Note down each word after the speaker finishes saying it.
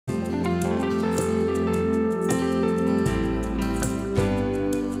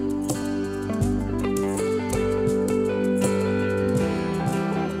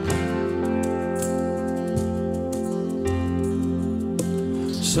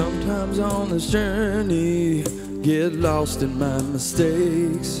Sometimes on this journey, get lost in my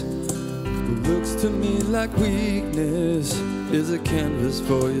mistakes. What looks to me like weakness is a canvas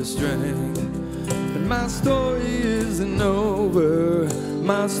for your strength. And my story isn't over,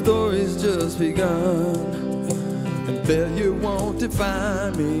 my story's just begun. And failure won't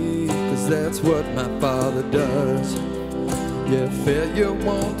define me, 'cause that's what my Father does. Yeah, failure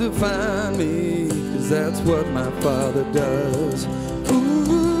won't define me, 'cause that's what my Father does.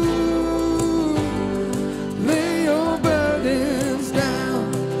 Ooh, lay your burdens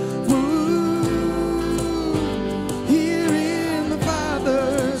down. Ooh, here in the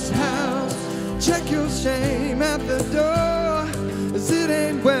Father's house. Check your shame at the door, 'cause it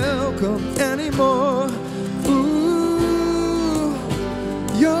ain't welcome anymore. Ooh,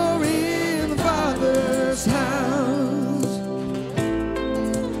 you're in the Father's house.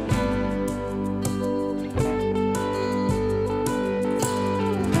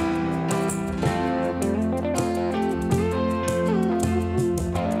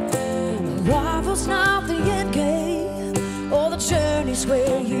 Rival's not the end game, or the journey's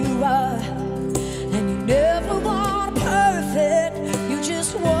where you are. And you never want perfect, you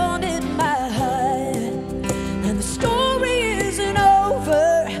just want it my heart. And the story isn't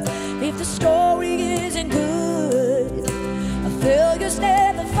over if the story isn't good. A failure's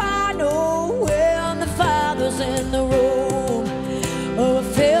never final when the Father's in the room. Oh, a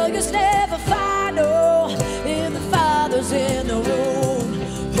failure's never final if the Father's in the room.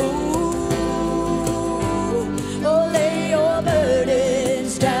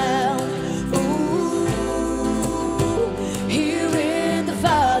 Burdens down. Ooh, here in the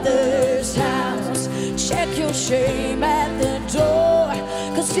Father's house. Check your shame at the door,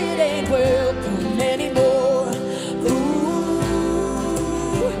 'cause it ain't welcome anymore. Ooh,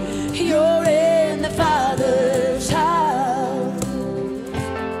 you're in the Father's house.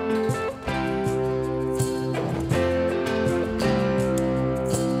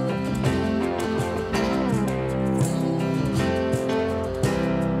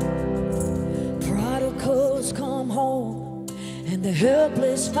 Come home and the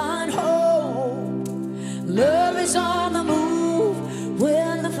helpless find hope. Love is on the move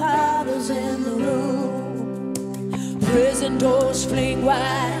when the Father's in the room. Prison doors fling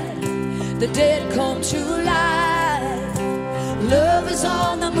wide, the dead come to life. Love is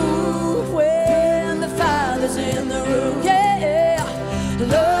on the move when the Father's in the room. Yeah,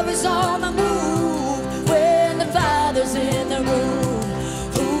 love is on the move when the Father's in the room.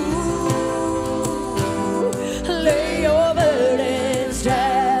 Lay your burdens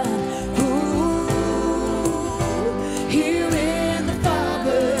down. Ooh, here in the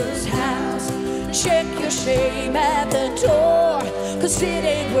Father's house. Check your shame at the door, 'cause it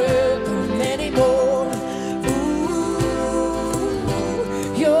ain't welcome anymore. Ooh,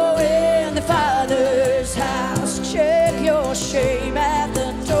 you're in the Father's house. Check your shame at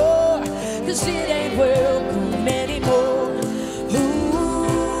the door, 'cause it ain't welcome anymore.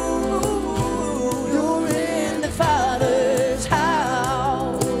 Father's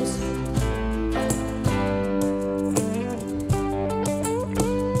house.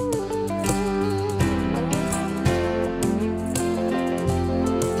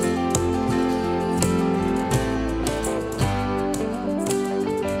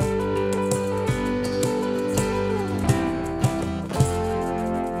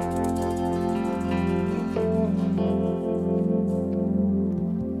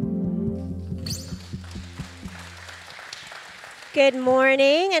 Good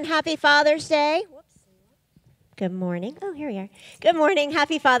morning and happy Father's Day. Good morning. Oh, here we are. Good morning.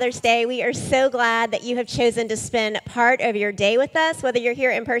 Happy Father's Day. We are so glad that you have chosen to spend part of your day with us. Whether you're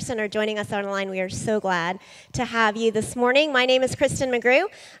here in person or joining us online, we are so glad to have you this morning. My name is Kristen McGrew.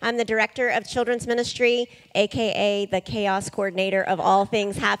 I'm the Director of Children's Ministry, a.k.a. the chaos coordinator of all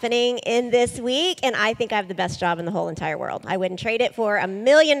things happening in this week, and I think I have the best job in the whole entire world. I wouldn't trade it for $1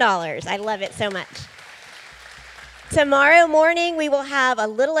 million. I love it so much. Tomorrow morning, we will have a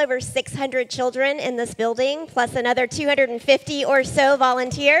little over 600 children in this building, plus another 250 or so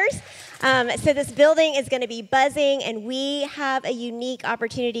volunteers. So this building is going to be buzzing, and we have a unique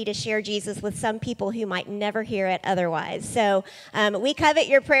opportunity to share Jesus with some people who might never hear it otherwise. So we covet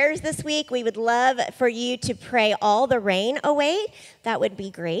your prayers this week. We would love for you to pray all the rain away. That would be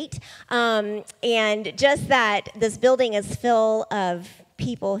great. And just that this building is full of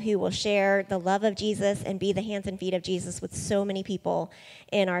people who will share the love of Jesus and be the hands and feet of Jesus with so many people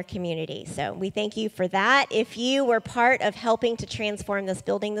in our community. So we thank you for that. If you were part of helping to transform this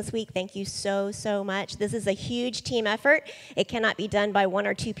building this week, thank you so, so much. This is a huge team effort. It cannot be done by one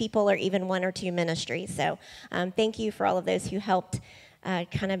or two people or even one or two ministries. So thank you for all of those who helped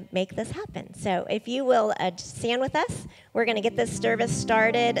kind of make this happen. So if you will stand with us, we're going to get this service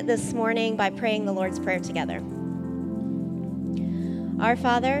started this morning by praying the Lord's Prayer together. Our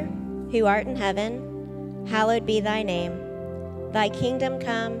Father, who art in heaven, hallowed be thy name. Thy kingdom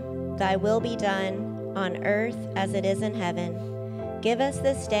come, thy will be done, on earth as it is in heaven. Give us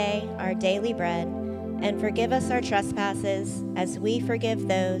this day our daily bread, and forgive us our trespasses, as we forgive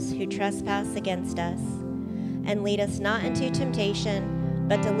those who trespass against us. And lead us not into temptation,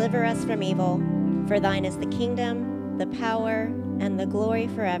 but deliver us from evil. For thine is the kingdom, the power, and the glory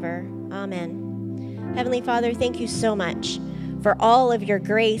forever. Amen. Heavenly Father, thank you so much for all of your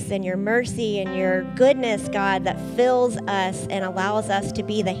grace and your mercy and your goodness, God, that fills us and allows us to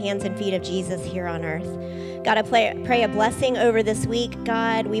be the hands and feet of Jesus here on earth. God, I pray a blessing over this week.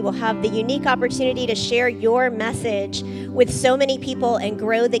 God, we will have the unique opportunity to share your message with so many people and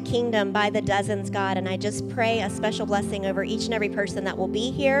grow the kingdom by the dozens, God. And I just pray a special blessing over each and every person that will be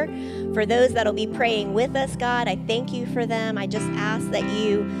here. For those that will be praying with us, God, I thank you for them. I just ask that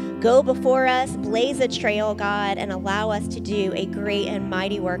you go before us, blaze a trail, God, and allow us to do a great and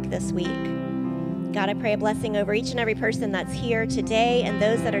mighty work this week. God, I pray a blessing over each and every person that's here today and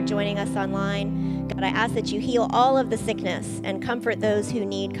those that are joining us online. God, I ask that you heal all of the sickness and comfort those who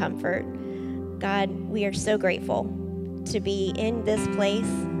need comfort. God, we are so grateful to be in this place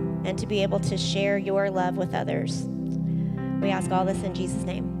and to be able to share your love with others. We ask all this in Jesus'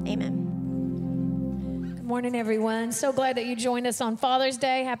 name. Amen. Good morning, everyone. So glad that you joined us on Father's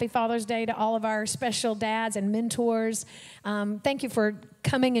Day. Happy Father's Day to all of our special dads and mentors. Thank you for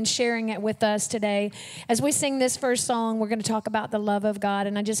coming and sharing it with us today. As we sing this first song, we're going to talk about the love of God,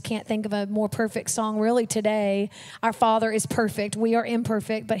 and I just can't think of a more perfect song really today. Our Father is perfect. We are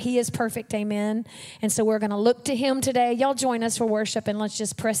imperfect, but He is perfect. Amen. And so we're going to look to Him today. Y'all join us for worship, and let's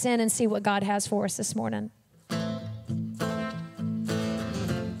just press in and see what God has for us this morning.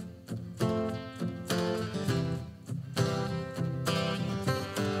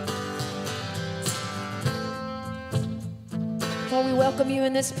 Lord, we welcome you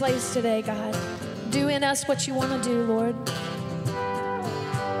in this place today, God. Do in us what you want to do, Lord.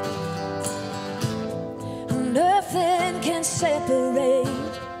 Nothing can separate.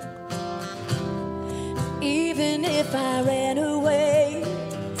 Even if I ran away,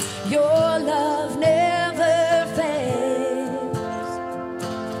 your love never fails.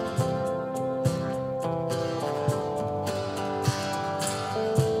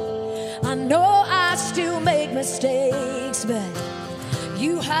 I know I still make mistakes, but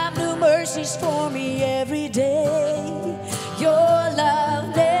you have new mercies for me every day. Your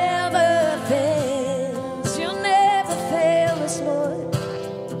love never fails. You'll never fail us, Lord.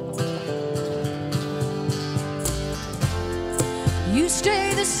 You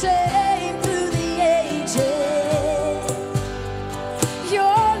stay the same through the ages. Your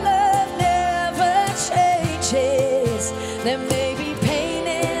love never changes. There may be pain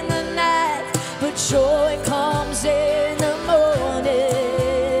in the night, but joy comes in the morning.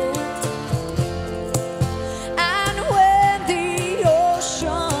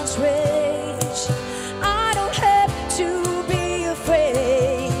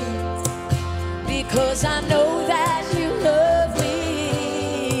 Cause I know that you love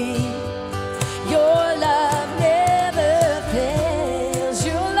me. Your love never fails.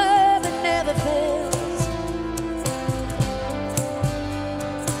 Your love it never fails.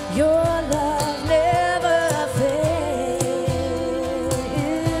 Your love never fails.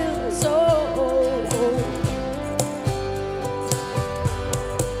 Oh.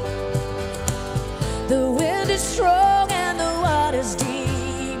 The wind is strong and the water's deep.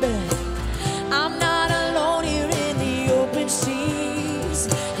 I'm not alone here in the open seas.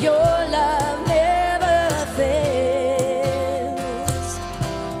 Your love never fails.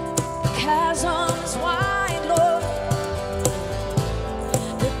 Chasms wide, Lord.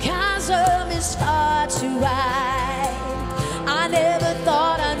 The chasm is far too wide. I never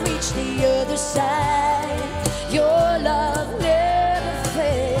thought I'd reach the other side. Your love never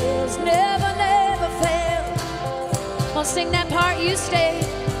fails. Never, never fails. I'll sing that part, you stay.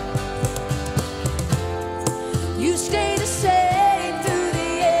 You stay the same through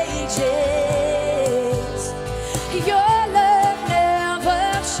the ages. Your love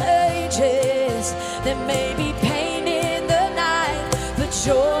never changes. There may be pain in the night, but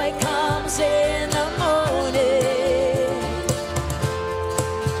joy comes in the morning.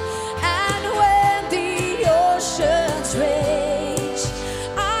 And when the oceans rage,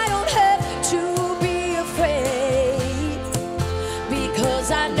 I don't have to be afraid,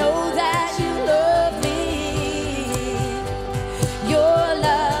 because I know that you love me. Your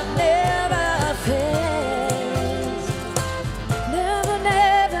love never fails. Never,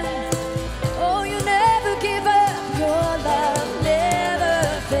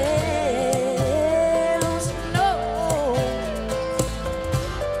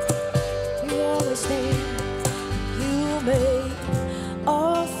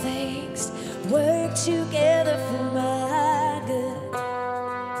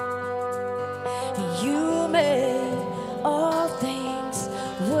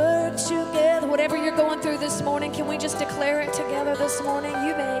 declare it together this morning?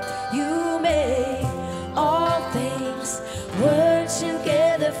 You make all things work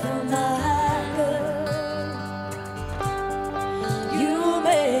together for my good. You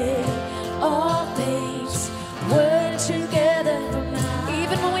make all things work together for my.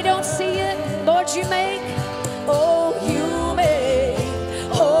 Even when we don't see it, Lord, you make. Oh, you make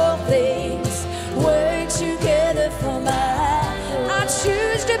all things work together for my. I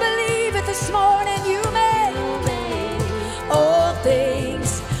choose to believe it this morning. You make all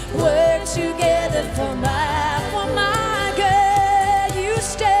things work together for my good. You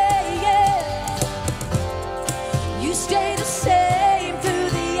stay, yeah. You stay the same through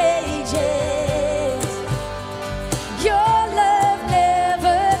the ages. Your love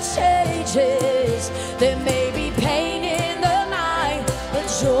never changes. There may be pain in the night, but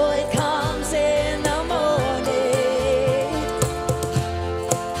joy comes in the morning.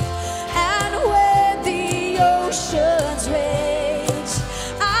 And when the oceans rage,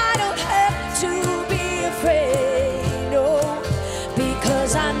 I don't have to be afraid, no,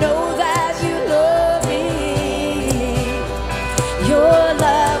 because I know that you love me. Your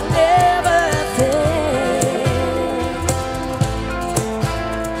love never fails.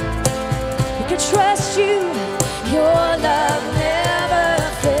 We can trust you. Your love never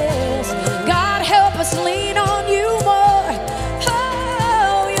fails. God, help us lean on you more.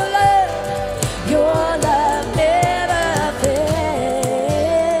 Oh, your love never fails.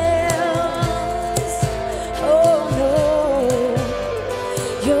 Oh no,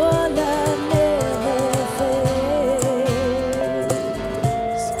 your love never fails.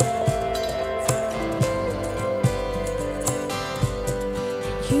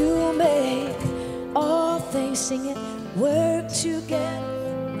 You make all things, sing it, work together.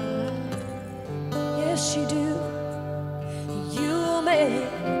 Yes, you do. You make.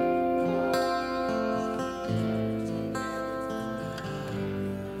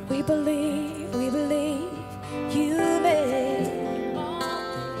 We believe you make all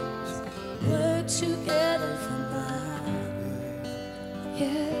things work together for my.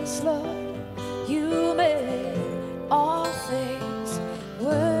 Yes, Lord, you make all things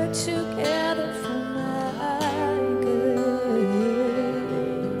work together for my good.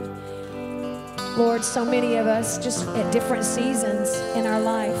 Lord, so many of us just at different seasons in our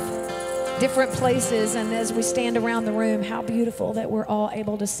life, different places, and as we stand around the room, how beautiful that we're all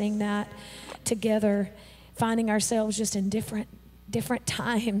able to sing that together, finding ourselves just in different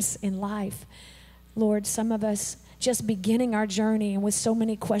times in life. Lord, some of us just beginning our journey and with so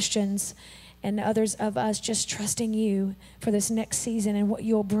many questions, and others of us just trusting you for this next season and what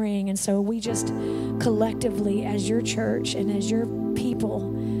you'll bring. And so we just collectively, as your church and as your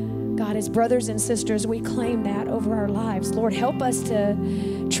people, God, as brothers and sisters, we claim that over our lives. Lord, help us to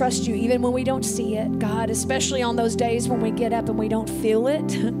trust you even when we don't see it, God, especially on those days when we get up and we don't feel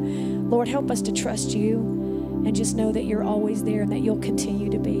it. Lord, help us to trust you and just know that you're always there and that you'll continue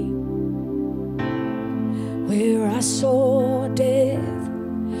to be. Where I saw death,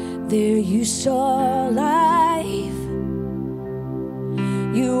 there you saw life.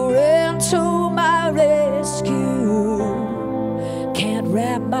 You ran to my rescue. Can't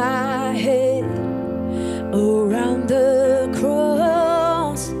wrap my head around the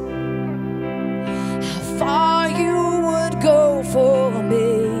cross. How far you would go for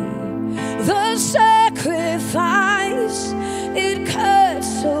me. The sacrifice, it cuts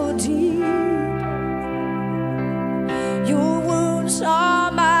so deep. Your wounds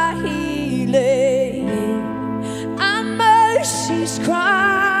are my healing, and mercy's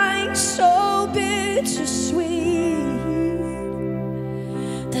crying so bittersweet.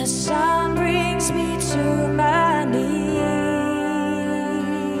 The sun brings me to my knees.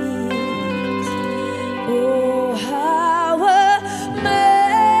 Oh, how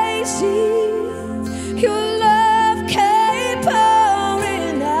amazing your love came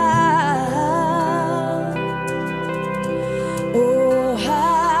pouring out. Oh,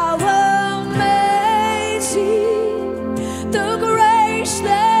 how amazing the grace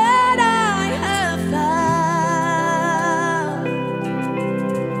that I have found.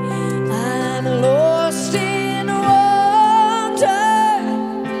 I'm lost in wonder.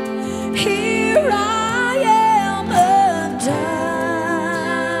 Here I am undone.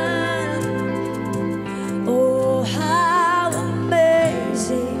 Oh, how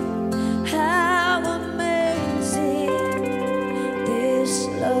amazing this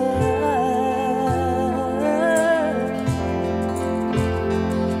love.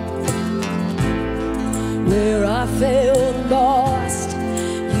 Where I felt lost,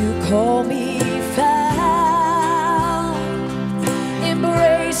 you call me found,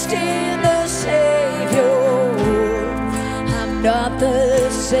 embraced in the Savior,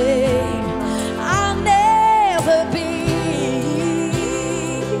 same. I'll never be.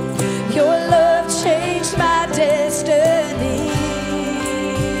 Your love changed my destiny.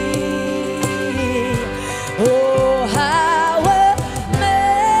 Oh, how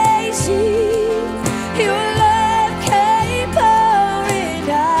amazing your love came pouring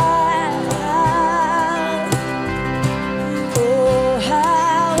down. Oh,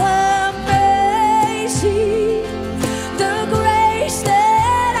 how amazing the grace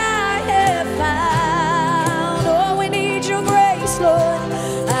that I have found. Oh, we need your grace, Lord.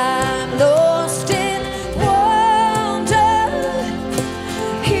 I'm lost in wonder.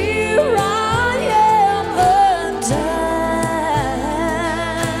 Here I am undone.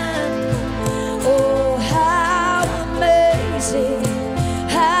 Oh, how amazing,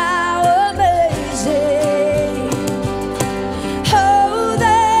 how amazing. Oh,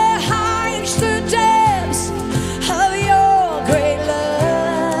 the heights, the depths of your great love.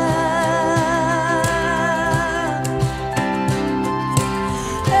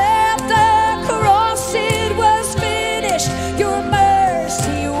 At the cross it was finished, your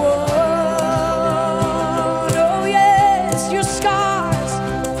mercy won. Oh yes, your scars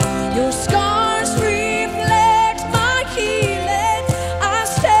reflect my healing. I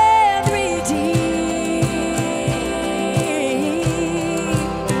stand redeemed.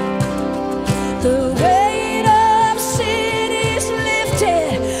 The weight of sin is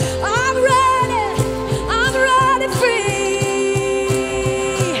lifted. I'm running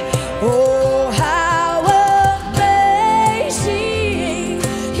free. Oh, how amazing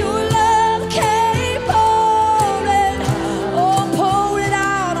your love came pouring. Oh, pour it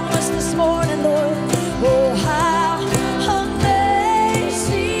out on us this morning, Lord. Oh, how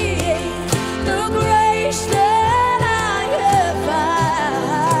amazing the grace that I have found.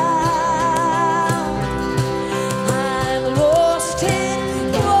 I'm lost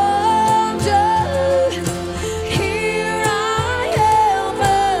in wonder. Here I am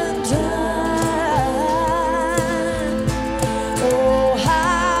undone. Oh,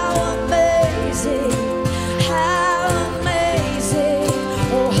 how amazing, how amazing.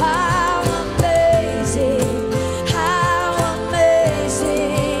 Oh, how amazing, how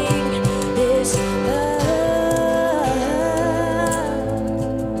amazing this love.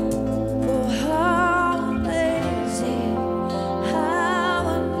 Oh, how amazing, how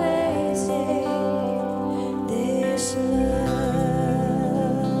amazing this love.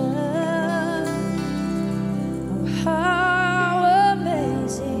 Oh, how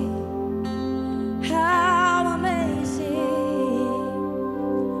amazing, how amazing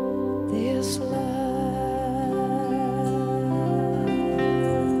this love.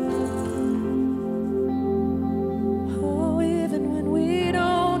 Oh, even when we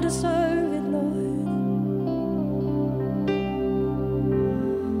don't deserve it, Lord,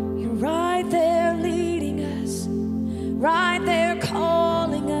 you're right there leading us, right there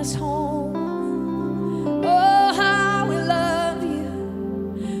calling us home. Oh, how we love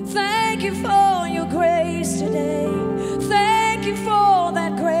you. Thank you for your grace today. Thank you for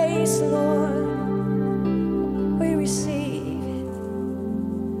that grace, Lord. We receive it.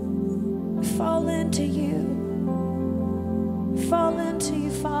 We fall into you. We fall into you,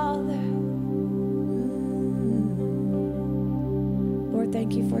 Father. Lord,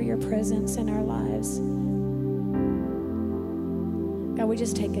 thank you for your presence in our lives. God, we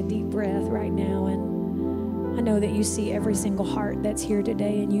just take a deep breath right now, and I know that you see every single heart that's here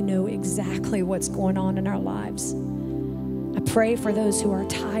today, and you know exactly what's going on in our lives. I pray for those who are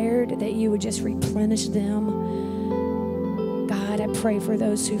tired that you would just replenish them. God, I pray for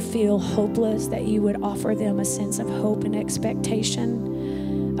those who feel hopeless that you would offer them a sense of hope and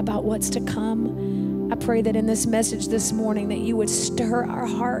expectation about what's to come. I pray that in this message this morning that you would stir our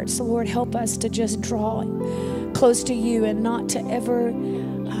hearts. Lord, help us to just draw close to you and not to ever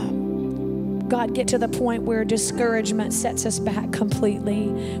God, get to the point where discouragement sets us back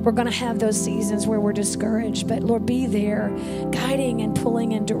completely. We're going to have those seasons where we're discouraged, but Lord, be there, guiding and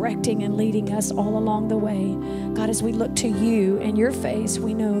pulling and directing and leading us all along the way. God, as we look to you and your face,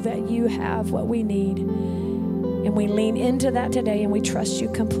 we know that you have what we need. And we lean into that today and we trust you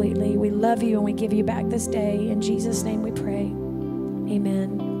completely. We love you and we give you back this day. In Jesus' name we pray.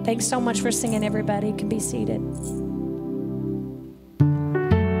 Amen. Thanks so much for singing, everybody. You can be seated.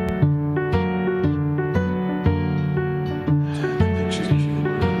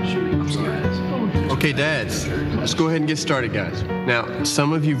 Okay, dads, let's go ahead and get started, guys. Now,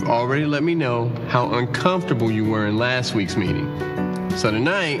 some of you've already let me know how uncomfortable you were in last week's meeting. So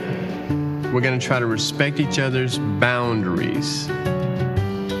tonight, we're going to try to respect each other's boundaries.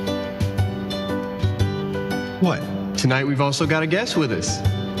 What? Tonight, we've also got a guest with us.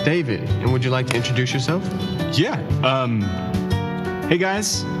 David. And would you like to introduce yourself? Yeah. Hey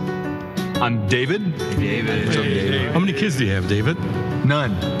guys, I'm David. David. What's up, David? How many kids do you have, David?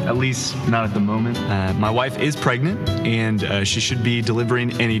 None, at least not at the moment. My wife is pregnant, and she should be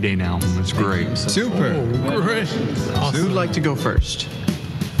delivering any day now. That's great. Super. Oh, great. Awesome. Who would like to go first?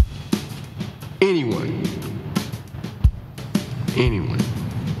 Anyone?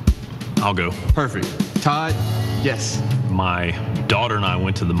 I'll go. Perfect. Todd? Yes. My daughter and I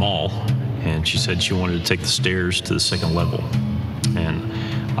went to the mall, and she said she wanted to take the stairs to the second level. And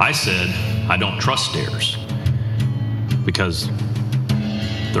I said, I don't trust stairs because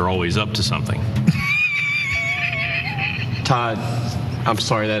they're always up to something. Todd, I'm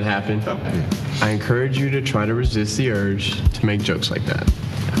sorry that happened. I encourage you to try to resist the urge to make jokes like that.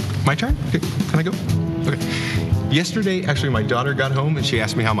 My turn? Okay. Can I go? Okay. Yesterday, actually, my daughter got home and she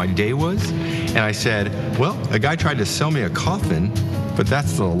asked me how my day was. And I said, well, a guy tried to sell me a coffin, but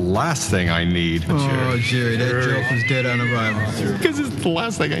that's the last thing I need. Oh, Jerry, that joke was dead on arrival. Because it's the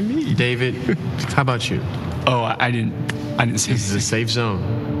last thing I need. David, how about you? Oh, I didn't see This is a safe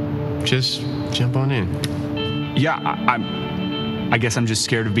zone. Just jump on in. Yeah, I guess I'm just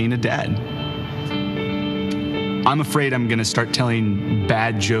scared of being a dad. I'm afraid I'm gonna start telling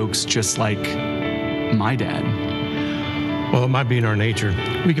bad jokes just like my dad. Well, it might be in our nature.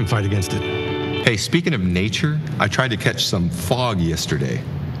 We can fight against it. Hey, speaking of nature, I tried to catch some fog yesterday.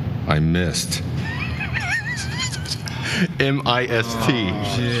 I missed. M-I-S-T.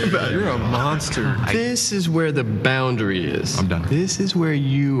 You're a monster. This is where the boundary is. I'm done. This is where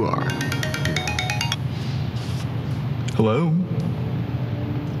you are. Hello?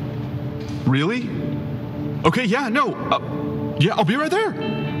 Really? Okay, yeah, no. Yeah, I'll be right there.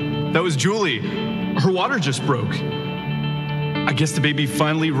 That was Julie. Her water just broke. I guess the baby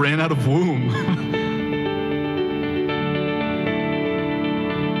finally ran out of womb.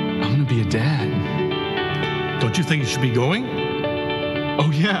 I'm gonna be a dad. Don't you think you should be going? Oh,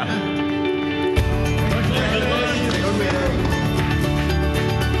 yeah.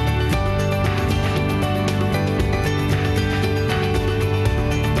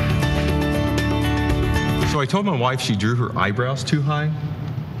 So I told my wife she drew her eyebrows too high.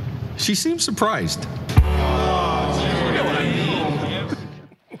 She seemed surprised.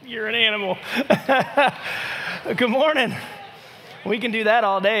 You're an animal. Good morning. We can do that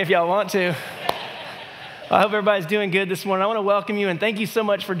all day if y'all want to. I hope everybody's doing good this morning. I want to welcome you and thank you so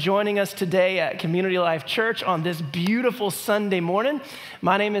much for joining us today at Community Life Church on this beautiful Sunday morning.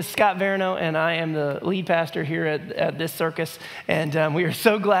 My name is Scott Veroneau, and I am the lead pastor here at this circus. And we are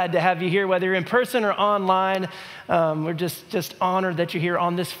so glad to have you here, whether you're in person or online. We're just honored that you're here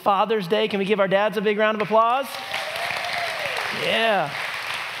on this Father's Day. Can we give our dads a big round of applause? Yeah.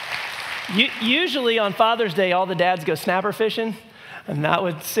 Usually on Father's Day, all the dads go snapper fishing. And not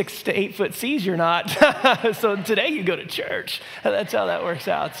with 6 to 8 foot seas, you're not. So today you go to church. That's how that works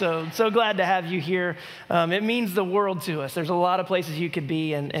out. So glad to have you here. It means the world to us. There's a lot of places you could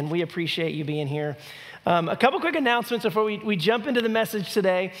be, and we appreciate you being here. A couple quick announcements before we jump into the message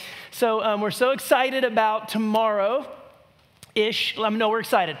today. So we're so excited about tomorrow-ish. No, we're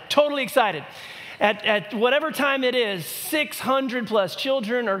excited, totally excited. At whatever time it is, 600 plus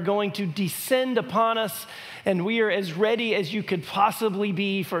children are going to descend upon us, and we are as ready as you could possibly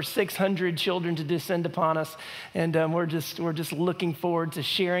be for 600 children to descend upon us. And we're just looking forward to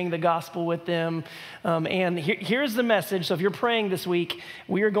sharing the gospel with them. And here's the message. So if you're praying this week,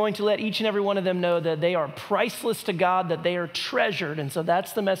 we are going to let each and every one of them know that they are priceless to God, that they are treasured. And so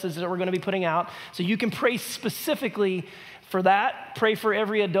that's the message that we're going to be putting out. So you can pray specifically for that. Pray for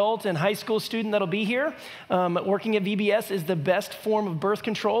every adult and high school student that'll be here. Working at VBS is the best form of birth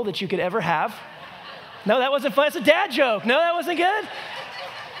control that you could ever have. No, that wasn't fun. It's a dad joke. No, that wasn't good.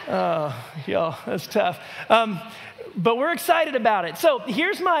 Oh, y'all, that's tough. But we're excited about it. So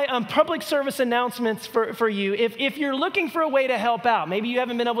here's my public service announcements for you. If you're looking for a way to help out, maybe you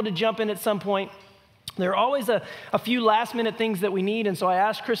haven't been able to jump in at some point, there are always a few last minute things that we need. And so I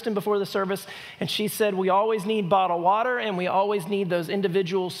asked Kristen before the service, and she said we always need bottled water, and we always need those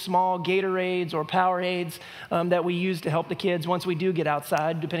individual small Gatorades or Powerades that we use to help the kids once we do get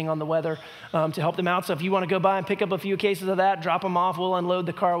outside, depending on the weather, to help them out. So if you want to go by and pick up a few cases of that, drop them off, we'll unload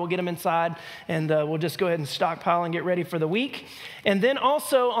the car, we'll get them inside, and we'll just go ahead and stockpile and get ready for the week. And then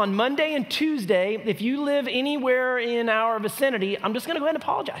also on Monday and Tuesday, if you live anywhere in our vicinity, I'm just going to go ahead and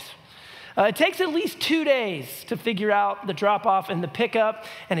apologize. It takes at least 2 days to figure out the drop-off and the pickup.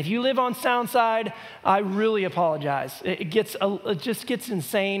 And if you live on Soundside, I really apologize. It just gets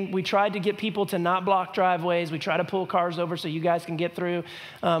insane. We tried to get people to not block driveways. We try to pull cars over so you guys can get through.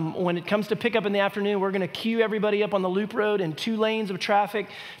 When it comes to pickup in the afternoon, we're going to queue everybody up on the loop road in 2 lanes of traffic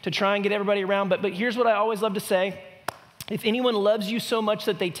to try and get everybody around. But here's what I always love to say. If anyone loves you so much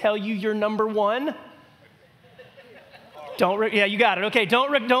that they tell you you're number one, yeah, you got it. Okay,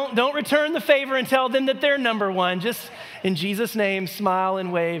 don't return the favor and tell them that they're number one. Just in Jesus' name, smile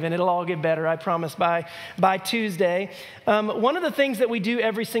and wave, and it'll all get better, I promise, by Tuesday. One of the things that we do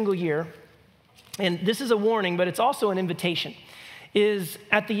every single year, and this is a warning, but it's also an invitation, is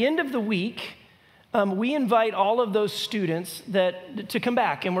at the end of the week, we invite all of those students to come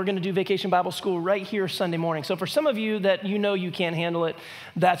back, and we're going to do Vacation Bible School right here Sunday morning. So for some of you that you know you can't handle it,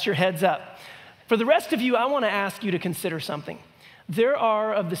 that's your heads up. For the rest of you, I want to ask you to consider something. There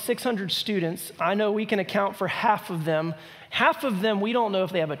are, of the 600 students, I know we can account for half of them. Half of them, we don't know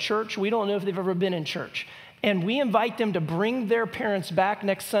if they have a church. We don't know if they've ever been in church. And we invite them to bring their parents back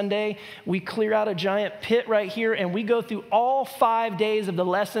next Sunday. We clear out a giant pit right here, and we go through all 5 days of the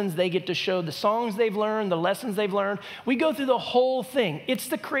lessons. They get to show the songs they've learned, the lessons they've learned. We go through the whole thing. It's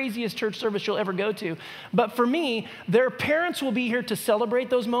the craziest church service you'll ever go to. But for me, their parents will be here to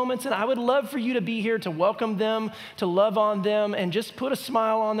celebrate those moments, and I would love for you to be here to welcome them, to love on them, and just put a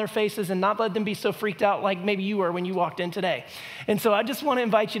smile on their faces and not let them be so freaked out like maybe you were when you walked in today. And so I just want to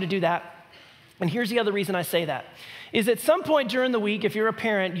invite you to do that. And here's the other reason I say that, is at some point during the week, if you're a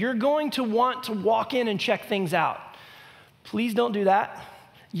parent, you're going to want to walk in and check things out. Please don't do that.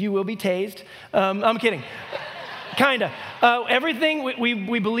 You will be tased. I'm kidding. Kind of. Everything,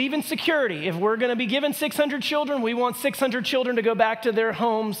 we believe in security. If we're going to be given 600 children, we want 600 children to go back to their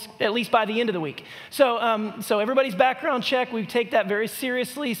homes at least by the end of the week. So everybody's background check, we take that very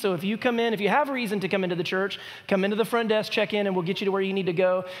seriously. So if you come in, if you have a reason to come into the church, come into the front desk, check in, and we'll get you to where you need to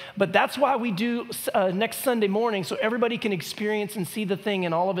go. But that's why we do next Sunday morning, so everybody can experience and see the thing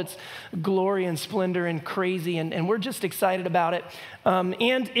in all of its glory and splendor and crazy, and we're just excited about it.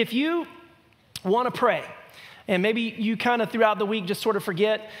 And if you want to pray, and maybe you kind of throughout the week just sort of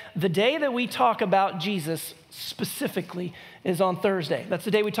forget, the day that we talk about Jesus specifically is on Thursday. That's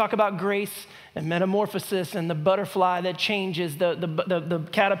the day we talk about grace and metamorphosis and the butterfly that changes, the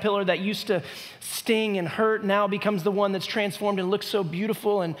caterpillar that used to sting and hurt now becomes the one that's transformed and looks so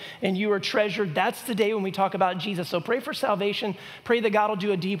beautiful and you are treasured. That's the day when we talk about Jesus. So pray for salvation. Pray that God will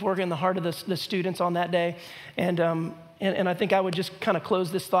do a deep work in the heart of the students on that day. And I think I would just kind of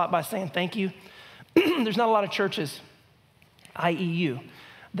close this thought by saying thank you. There's not a lot of churches, i.e. you,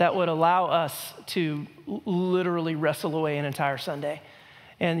 that would allow us to literally wrestle away an entire Sunday.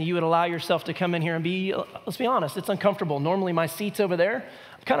 And you would allow yourself to come in here and be, let's be honest, it's uncomfortable. Normally my seat's over there.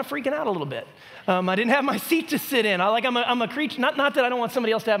 I'm kind of freaking out a little bit. I didn't have my seat to sit in. I'm a creature, not that I don't want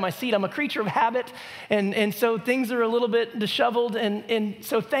somebody else to have my seat. I'm a creature of habit. And so things are a little bit disheveled. And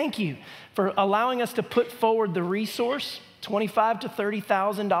so thank you for allowing us to put forward the resource, $25,000 to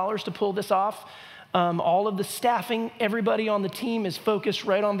 $30,000 to pull this off. All of the staffing, everybody on the team is focused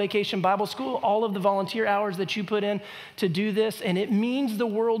right on Vacation Bible School, all of the volunteer hours that you put in to do this. And it means the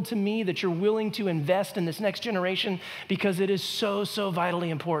world to me that you're willing to invest in this next generation because it is so, so vitally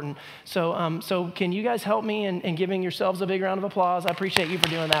important. So can you guys help me in giving yourselves a big round of applause? I appreciate you for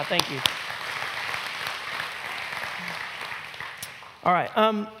doing that. Thank you. All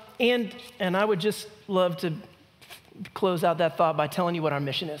right. And I would just love to close out that thought by telling you what our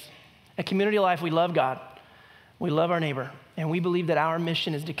mission is. At Community Life, we love God, we love our neighbor, and we believe that our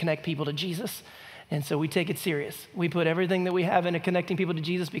mission is to connect people to Jesus, and so we take it serious. We put everything that we have into connecting people to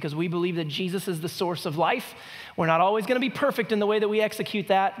Jesus because we believe that Jesus is the source of life. We're not always going to be perfect in the way that we execute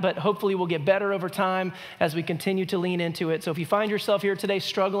that, but hopefully we'll get better over time as we continue to lean into it. So if you find yourself here today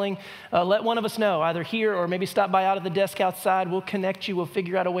struggling, let one of us know, either here or maybe stop by out at the desk outside. We'll connect you. We'll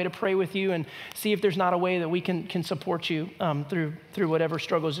figure out a way to pray with you and see if there's not a way that we can support you through whatever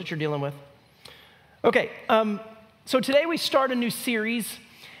struggles that you're dealing with. Okay, so today we start a new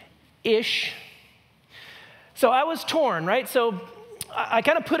series-ish. So I was torn, right? So I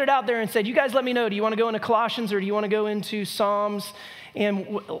kind of put it out there and said, you guys let me know, do you want to go into Colossians or do you want to go into Psalms?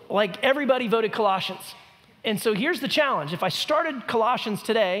 And like everybody voted Colossians. And so here's the challenge. If I started Colossians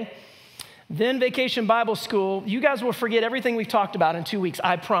today, then Vacation Bible School, you guys will forget everything we've talked about in 2 weeks,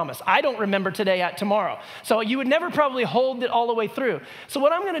 I promise. I don't remember today at tomorrow. So you would never probably hold it all the way through. So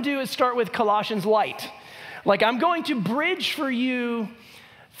what I'm going to do is start with Colossians light. Like I'm going to bridge for you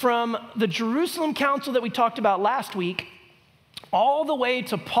from the Jerusalem Council that we talked about last week all the way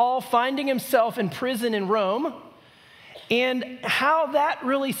to Paul finding himself in prison in Rome and how that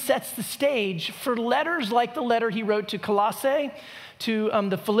really sets the stage for letters like the letter he wrote to Colossae, to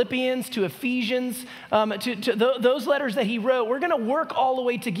the Philippians, to Ephesians, those letters that he wrote. We're going to work all the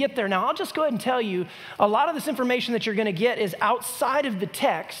way to get there. Now, I'll just go ahead and tell you, a lot of this information that you're going to get is outside of the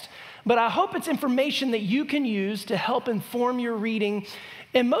text, but I hope it's information that you can use to help inform your reading.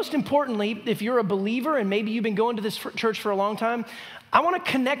 And most importantly, if you're a believer and maybe you've been going to this church for a long time, I want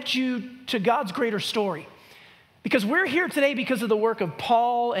to connect you to God's greater story. Because we're here today because of the work of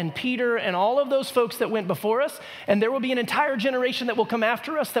Paul and Peter and all of those folks that went before us, and there will be an entire generation that will come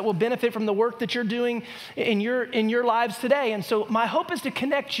after us that will benefit from the work that you're doing in your lives today. And so my hope is to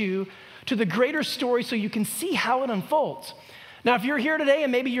connect you to the greater story so you can see how it unfolds. Now, if you're here today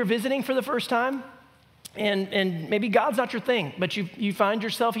and maybe you're visiting for the first time, and maybe God's not your thing, but you find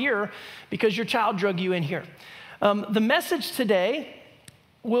yourself here because your child drug you in here. The message today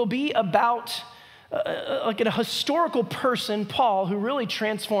will be about like a historical person, Paul, who really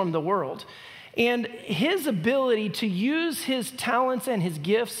transformed the world, and his ability to use his talents and his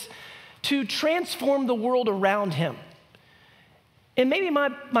gifts to transform the world around him. And maybe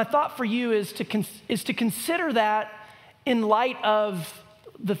my thought for you is to consider that in light of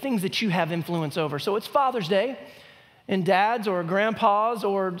the things that you have influence over. So it's Father's Day, and dads or grandpas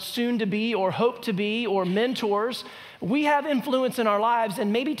or soon to be or hope to be or mentors, we have influence in our lives,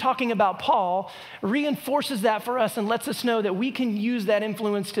 and maybe talking about Paul reinforces that for us and lets us know that we can use that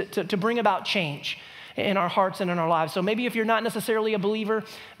influence to bring about change in our hearts and in our lives. So maybe if you're not necessarily a believer,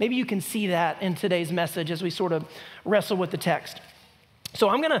 maybe you can see that in today's message as we sort of wrestle with the text. So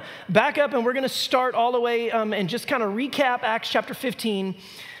I'm going to back up, and we're going to start all the way and just kind of recap Acts chapter 15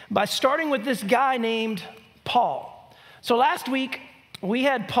 by starting with this guy named Paul. So last week, we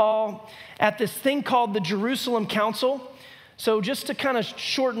had Paul at this thing called the Jerusalem Council. So just to kind of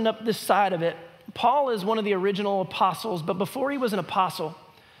shorten up this side of it, Paul is one of the original apostles, but before he was an apostle,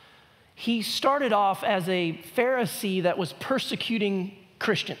 he started off as a Pharisee that was persecuting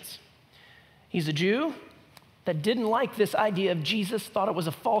Christians. He's a Jew that didn't like this idea of Jesus, thought it was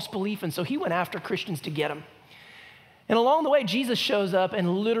a false belief, and so he went after Christians to get them. And along the way, Jesus shows up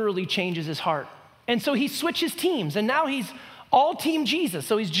and literally changes his heart. And so he switches teams, and now he's all team Jesus.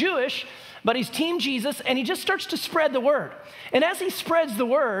 So he's Jewish, but he's team Jesus, and he just starts to spread the word. And as he spreads the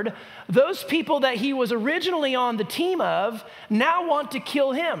word, those people that he was originally on the team of now want to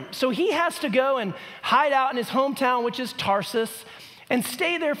kill him. So he has to go and hide out in his hometown, which is Tarsus, and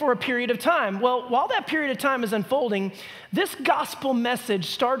stay there for a period of time. Well, while that period of time is unfolding, this gospel message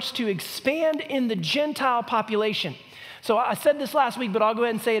starts to expand in the Gentile population. So I said this last week, but I'll go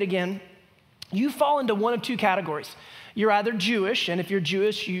ahead and say it again. You fall into one of two categories. You're either Jewish, and if you're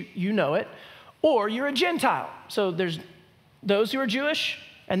Jewish, you know it, or you're a Gentile. So there's those who are Jewish,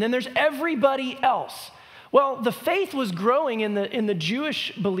 and then there's everybody else. Well, the faith was growing in the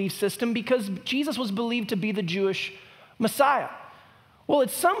Jewish belief system because Jesus was believed to be the Jewish Messiah. Well,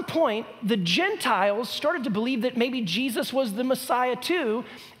 at some point, the Gentiles started to believe that maybe Jesus was the Messiah too,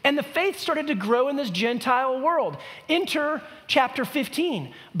 and the faith started to grow in this Gentile world. Enter chapter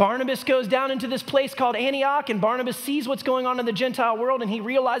 15. Barnabas goes down into this place called Antioch, and Barnabas sees what's going on in the Gentile world, and he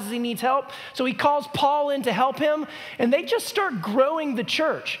realizes he needs help. So he calls Paul in to help him, and they just start growing the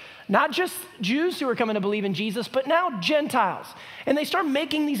church. Not just Jews who are coming to believe in Jesus, but now Gentiles. And they start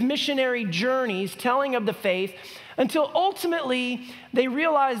making these missionary journeys, telling of the faith, until ultimately they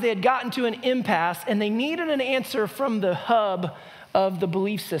realized they had gotten to an impasse and they needed an answer from the hub of the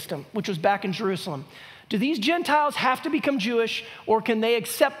belief system, which was back in Jerusalem. Do these Gentiles have to become Jewish, or can they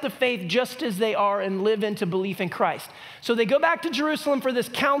accept the faith just as they are and live into belief in Christ? So they go back to Jerusalem for this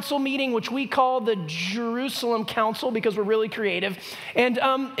council meeting, which we call the Jerusalem Council because we're really creative. And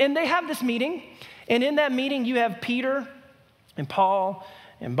they have this meeting, and in that meeting you have Peter and Paul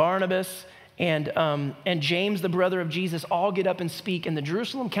and Barnabas and James, the brother of Jesus, all get up and speak, and the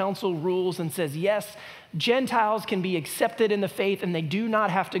Jerusalem Council rules and says, yes, Gentiles can be accepted in the faith, and they do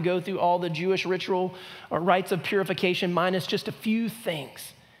not have to go through all the Jewish ritual or rites of purification, minus just a few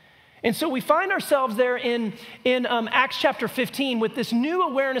things. And so we find ourselves there in Acts chapter 15 with this new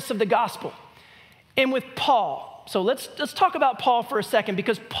awareness of the gospel, and with Paul. So let's talk about Paul for a second,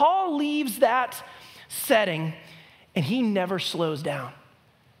 because Paul leaves that setting, and he never slows down.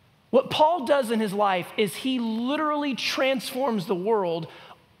 What Paul does in his life is he literally transforms the world,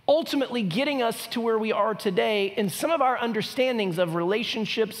 ultimately getting us to where we are today in some of our understandings of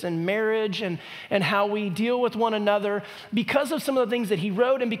relationships and marriage and how we deal with one another because of some of the things that he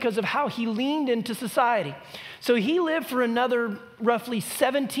wrote and because of how he leaned into society. So he lived for another roughly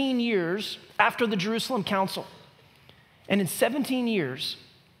 17 years after the Jerusalem Council. And in 17 years,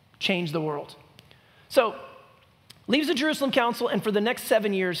 changed the world. So leaves the Jerusalem Council, and for the next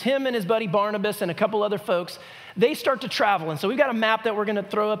 7 years, him and his buddy Barnabas and a couple other folks, they start to travel. And so we've got a map that we're going to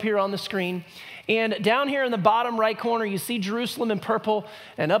throw up here on the screen. And down here in the bottom right corner, you see Jerusalem in purple.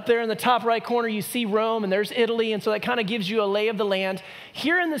 And up there in the top right corner, you see Rome, and there's Italy. And so that kind of gives you a lay of the land.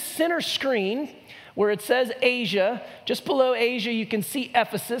 Here in the center screen, where it says Asia, just below Asia, you can see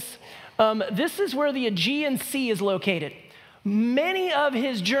Ephesus. This is where the Aegean Sea is located. Many of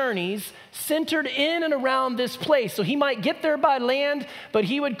his journeys centered in and around this place. So he might get there by land, but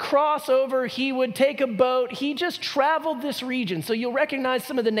he would cross over, he would take a boat. He just traveled this region. So you'll recognize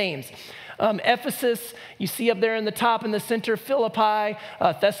some of the names. Ephesus, you see up there in the top in the center, Philippi,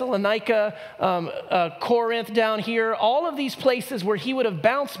 Thessalonica, Corinth down here, all of these places where he would have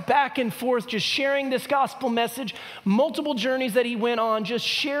bounced back and forth just sharing this gospel message, multiple journeys that he went on, just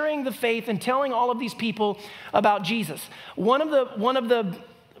sharing the faith and telling all of these people about Jesus. One of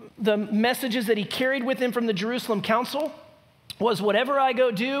the messages that he carried with him from the Jerusalem Council was, whatever I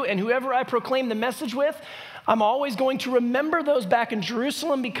go do and whoever I proclaim the message with, I'm always going to remember those back in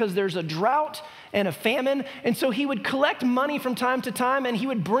Jerusalem because there's a drought and a famine. And so he would collect money from time to time and he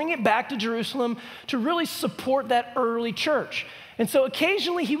would bring it back to Jerusalem to really support that early church. And so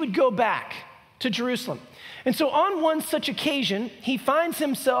occasionally he would go back to Jerusalem. And so on one such occasion, he finds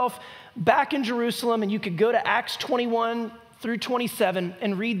himself back in Jerusalem, and you could go to Acts 21 through 27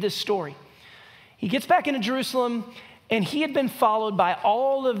 and read this story. He gets back into Jerusalem, and he had been followed by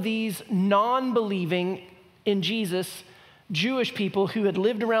all of these non-believing in Jesus Jewish people who had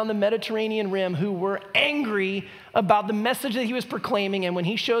lived around the Mediterranean rim, who were angry about the message that he was proclaiming. And when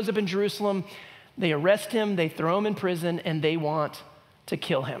he shows up in Jerusalem, they arrest him, they throw him in prison, and they want to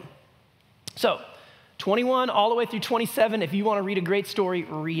kill him. So 21 all the way through 27, if you want to read a great story,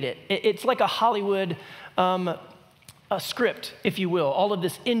 read it. It's like a Hollywood a script, if you will, all of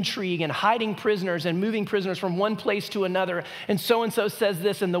this intrigue and hiding prisoners and moving prisoners from one place to another. And so says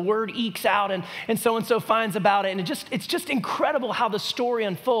this, and the word ekes out, and so finds about it. And it's just incredible how the story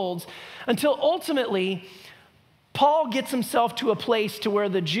unfolds until ultimately Paul gets himself to a place to where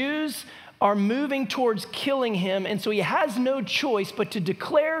the Jews are moving towards killing him. And so he has no choice but to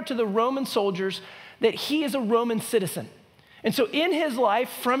declare to the Roman soldiers that he is a Roman citizen. And so in his life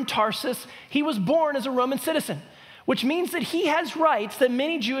from Tarsus, he was born as a Roman citizen, which means that he has rights that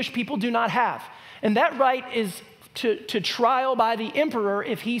many Jewish people do not have. And that right is to trial by the emperor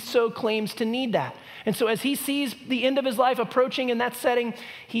if he so claims to need that. And so as he sees the end of his life approaching in that setting,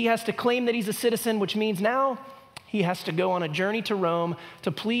 he has to claim that he's a citizen, which means now he has to go on a journey to Rome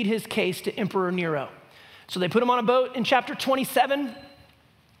to plead his case to Emperor Nero. So they put him on a boat in chapter 27,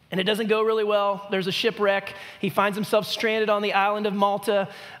 and it doesn't go really well. There's a shipwreck. He finds himself stranded on the island of Malta.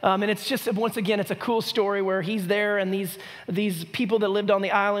 And it's just, once again, it's a cool story where he's there and these people that lived on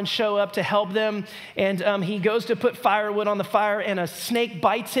the island show up to help them. And he goes to put firewood on the fire and a snake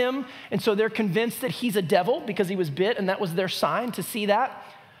bites him. And so they're convinced that he's a devil because he was bit, and that was their sign to see that.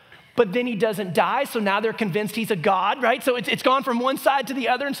 But then he doesn't die, so now they're convinced he's a god, right? So it's gone from one side to the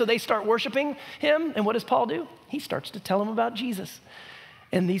other, and so they start worshiping him. And what does Paul do? He starts to tell them about Jesus.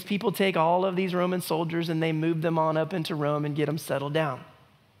 And these people take all of these Roman soldiers and they move them on up into Rome and get them settled down.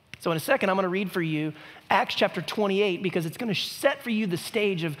 So in a second, I'm going to read for you Acts chapter 28 because it's going to set for you the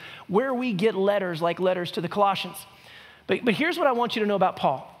stage of where we get letters like letters to the Colossians. But here's what I want you to know about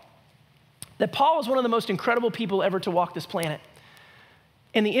Paul. That Paul is one of the most incredible people ever to walk this planet.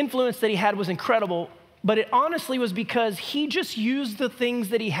 And the influence that he had was incredible, but it honestly was because he just used the things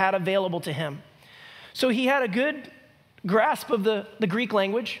that he had available to him. So he had a good grasp of the Greek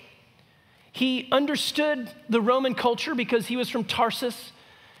language. He understood the Roman culture because he was from Tarsus.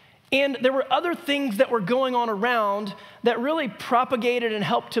 And there were other things that were going on around that really propagated and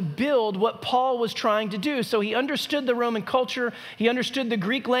helped to build what Paul was trying to do. So he understood the Roman culture, he understood the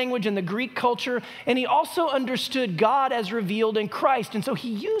Greek language and the Greek culture, and he also understood God as revealed in Christ. And so he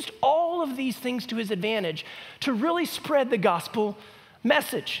used all of these things to his advantage to really spread the gospel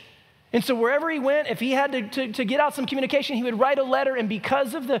message. And so wherever he went, if he had to get out some communication, he would write a letter. And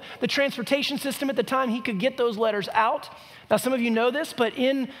because of the transportation system at the time, he could get those letters out. Now, some of you know this, but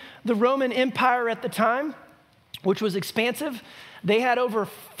in the Roman Empire at the time, which was expansive, they had over,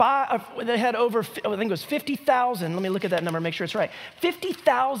 I think it was 50,000. Let me look at that number, make sure it's right.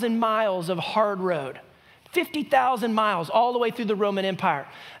 50,000 miles of hard road. 50,000 miles all the way through the Roman Empire.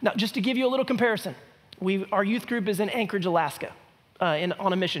 Now, just to give you a little comparison, our youth group is in Anchorage, Alaska,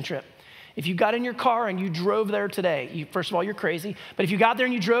 on a mission trip. If you got in your car and you drove there today, first of all, you're crazy, but if you got there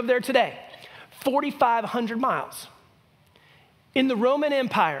and you drove there today, 4,500 miles. In the Roman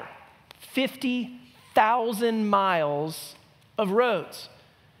Empire, 50,000 miles of roads.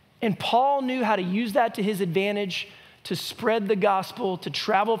 And Paul knew how to use that to his advantage to spread the gospel, to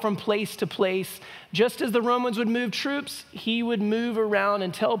travel from place to place. Just as the Romans would move troops, he would move around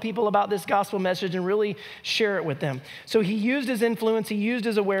and tell people about this gospel message and really share it with them. So he used his influence, he used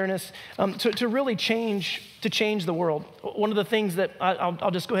his awareness to really change the world. One of the things that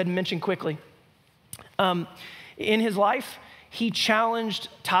I'll just go ahead and mention quickly. In his life, he challenged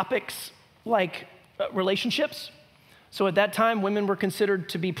topics like relationships. So at that time, women were considered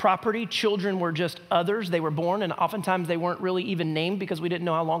to be property. Children were just others. They were born, and oftentimes they weren't really even named because we didn't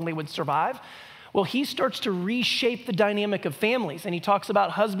know how long they would survive. Well, he starts to reshape the dynamic of families, and he talks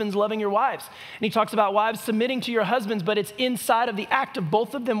about husbands loving your wives, and he talks about wives submitting to your husbands, but it's inside of the act of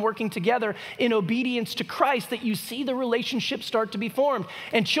both of them working together in obedience to Christ that you see the relationship start to be formed.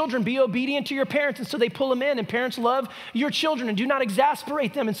 And children, be obedient to your parents, and so they pull them in, and parents love your children and do not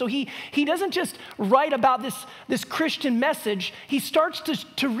exasperate them. And so he doesn't just write about this Christian message, he starts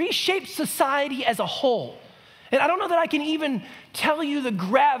to reshape society as a whole. And I don't know that I can even tell you the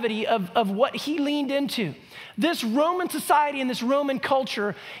gravity of what he leaned into. This Roman society and this Roman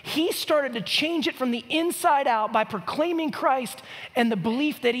culture, he started to change it from the inside out by proclaiming Christ and the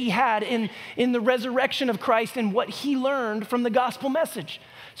belief that he had in the resurrection of Christ and what he learned from the gospel message.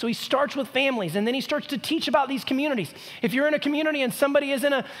 So he starts with families, and then he starts to teach about these communities. If you're in a community and somebody is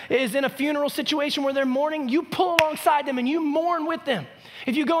in a funeral situation where they're mourning, you pull alongside them and you mourn with them.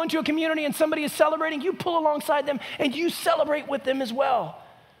 If you go into a community and somebody is celebrating, you pull alongside them and you celebrate with them as well.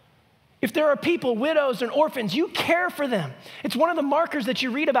 If there are people, widows and orphans, you care for them. It's one of the markers that you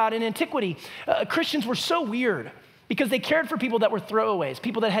read about in antiquity. Christians were so weird because they cared for people that were throwaways,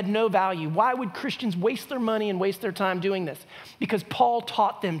 people that had no value. Why would Christians waste their money and waste their time doing this? Because Paul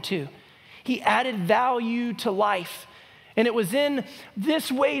taught them to. He added value to life. And it was in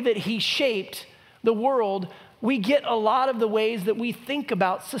this way that he shaped the world. We get a lot of the ways that we think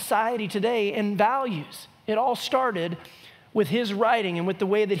about society today and values. It all started with his writing and with the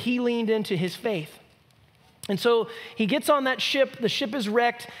way that he leaned into his faith. And so he gets on that ship, the ship is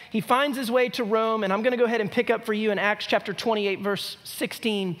wrecked, he finds his way to Rome, and I'm gonna go ahead and pick up for you in Acts chapter 28, verse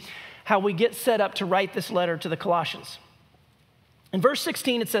 16, how we get set up to write this letter to the Colossians. In verse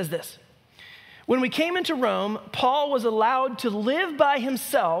 16, it says this: "When we came into Rome, Paul was allowed to live by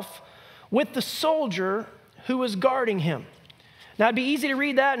himself with the soldier who was guarding him." Now, it'd be easy to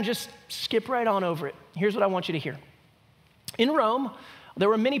read that and just skip right on over it. Here's what I want you to hear. In Rome, there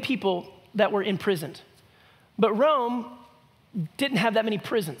were many people that were imprisoned, but Rome didn't have that many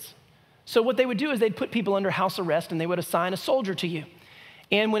prisons. So what they would do is they'd put people under house arrest and they would assign a soldier to you.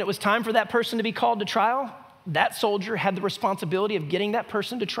 And when it was time for that person to be called to trial, that soldier had the responsibility of getting that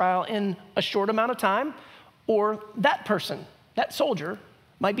person to trial in a short amount of time, or that person, that soldier,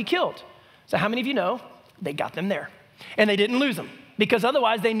 might be killed. So how many of you know they got them there? And they didn't lose them, because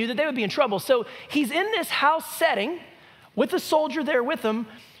otherwise they knew that they would be in trouble. So he's in this house setting with a soldier there with him,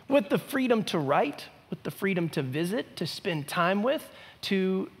 with the freedom to write, with the freedom to visit, to spend time with,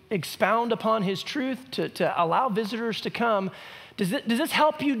 to expound upon his truth, to allow visitors to come. Does this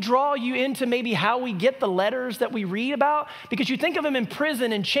help you, draw you into maybe how we get the letters that we read about? Because you think of him in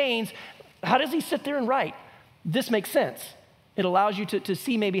prison in chains, how does he sit there and write? This makes sense. It allows you to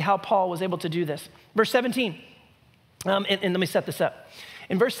see maybe how Paul was able to do this. Verse 17, and let me set this up.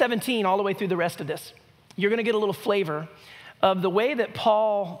 In verse 17, all the way through the rest of this, you're gonna get a little flavor of the way that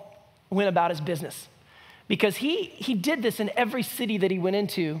Paul went about his business. Because he did this in every city that he went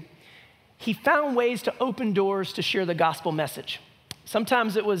into. He found ways to open doors to share the gospel message.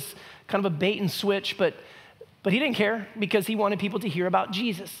 Sometimes it was kind of a bait and switch, but he didn't care because he wanted people to hear about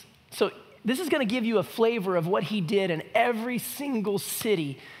Jesus. So this is gonna give you a flavor of what he did in every single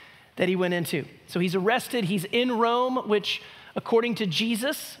city that he went into. So he's arrested, he's in Rome, which according to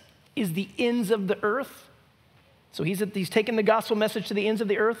Jesus is the ends of the earth. So he's taken the gospel message to the ends of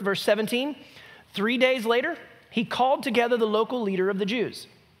the earth. Verse 17, 3 days later, he called together the local leader of the Jews.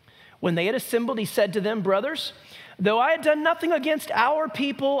 When they had assembled, he said to them, "Brothers, though I had done nothing against our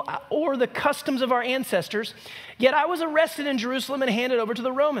people or the customs of our ancestors, yet I was arrested in Jerusalem and handed over to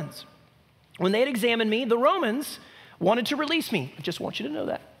the Romans. When they had examined me, the Romans wanted to release me." I just want you to know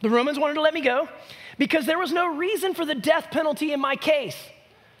that. The Romans wanted to let me go because there was no reason for the death penalty in my case.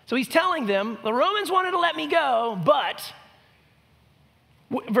 So he's telling them, the Romans wanted to let me go, but,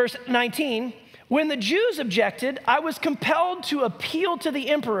 verse 19, "When the Jews objected, I was compelled to appeal to the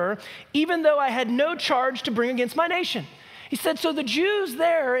emperor, even though I had no charge to bring against my nation." He said, so the Jews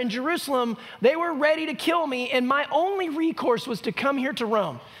there in Jerusalem, they were ready to kill me, and my only recourse was to come here to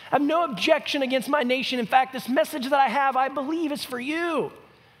Rome. I have no objection against my nation. In fact, this message that I have, I believe is for you.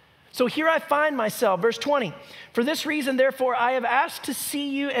 So here I find myself, verse 20. For this reason, therefore, I have asked to see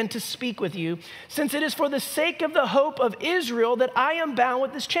you and to speak with you, since it is for the sake of the hope of Israel that I am bound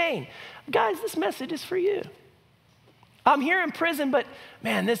with this chain. Guys, this message is for you. I'm here in prison, but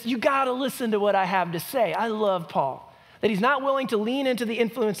man, you gotta listen to what I have to say. I love Paul, that he's not willing to lean into the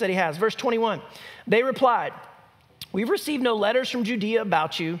influence that he has. Verse 21, they replied, we've received no letters from Judea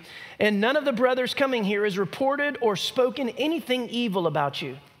about you, and none of the brothers coming here has reported or spoken anything evil about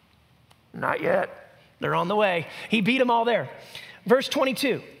you. Not yet. They're on the way. He beat them all there. Verse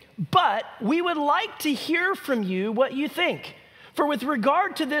 22, but we would like to hear from you what you think. For with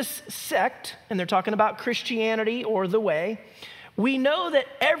regard to this sect, and they're talking about Christianity or the way, we know that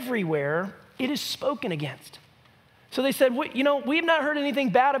everywhere it is spoken against. So they said, we've not heard anything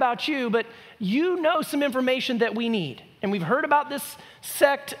bad about you, but you know some information that we need. And we've heard about this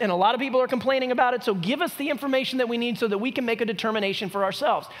sect, and a lot of people are complaining about it, so give us the information that we need so that we can make a determination for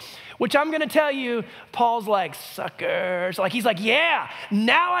ourselves. Which I'm gonna tell you, Paul's like, suckers. He's like, yeah,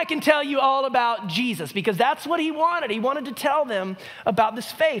 now I can tell you all about Jesus, because that's what he wanted. He wanted to tell them about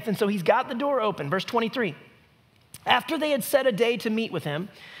this faith, and so he's got the door open. Verse 23, after they had set a day to meet with him,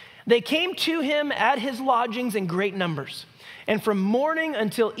 they came to him at his lodgings in great numbers. And from morning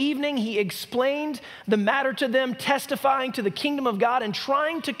until evening, he explained the matter to them, testifying to the kingdom of God and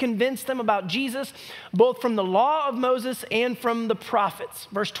trying to convince them about Jesus, both from the law of Moses and from the prophets.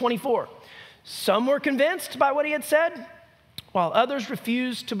 Verse 24, some were convinced by what he had said, while others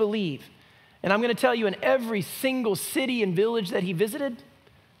refused to believe. And I'm going to tell you, in every single city and village that he visited,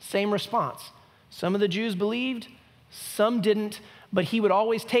 same response. Some of the Jews believed, some didn't. But he would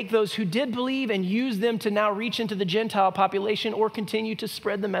always take those who did believe and use them to now reach into the Gentile population or continue to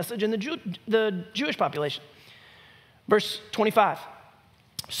spread the message in the Jewish population. Verse 25.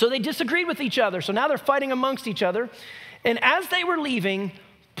 So they disagreed with each other. So now they're fighting amongst each other. And as they were leaving,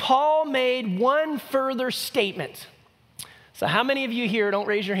 Paul made one further statement. So how many of you here, don't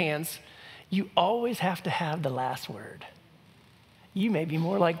raise your hands, you always have to have the last word? You may be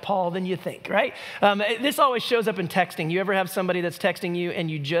more like Paul than you think, right? This always shows up in texting. You ever have somebody that's texting you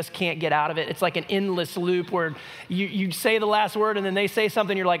and you just can't get out of it? It's like an endless loop where you say the last word and then they say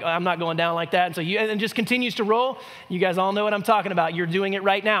something, you're like, oh, I'm not going down like that. And so and it just continues to roll. You guys all know what I'm talking about. You're doing it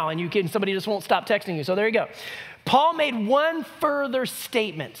right now and somebody just won't stop texting you. So there you go. Paul made one further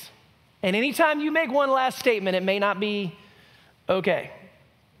statement. And anytime you make one last statement, it may not be okay.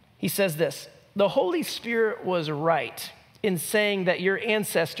 He says this, the Holy Spirit was right in saying that your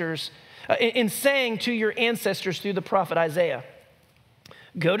ancestors, in saying to your ancestors through the prophet Isaiah,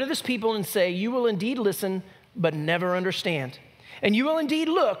 go to this people and say, you will indeed listen, but never understand. And you will indeed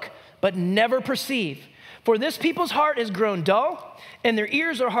look, but never perceive. For this people's heart is grown dull, and their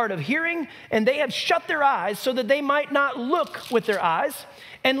ears are hard of hearing, and they have shut their eyes so that they might not look with their eyes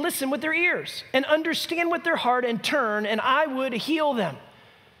and listen with their ears and understand with their heart and turn, and I would heal them.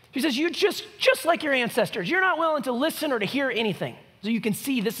 He says, you're just like your ancestors. You're not willing to listen or to hear anything. So you can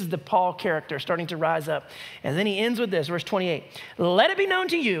see this is the Paul character starting to rise up. And then he ends with this, verse 28. Let it be known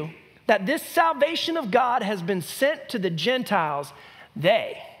to you that this salvation of God has been sent to the Gentiles.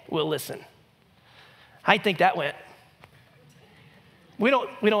 They will listen. How do you think that went? We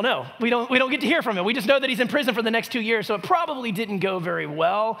don't know. We don't get to hear from him. We just know that he's in prison for the next 2 years, so it probably didn't go very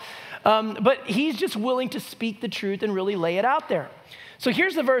well. But he's just willing to speak the truth and really lay it out there. So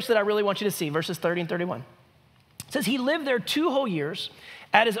here's the verse that I really want you to see, verses 30 and 31. It says, he lived there 2 whole years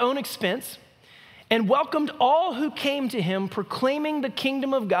at his own expense and welcomed all who came to him, proclaiming the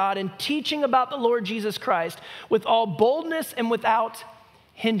kingdom of God and teaching about the Lord Jesus Christ with all boldness and without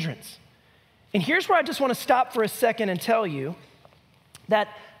hindrance. And here's where I just want to stop for a second and tell you that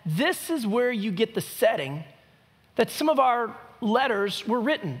this is where you get the setting that some of our letters were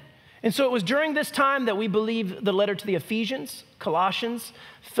written. And so it was during this time that we believe the letter to the Ephesians, Colossians,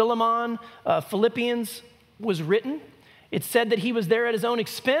 Philemon, Philippians was written. It said that he was there at his own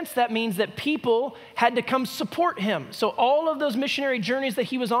expense. That means that people had to come support him. So all of those missionary journeys that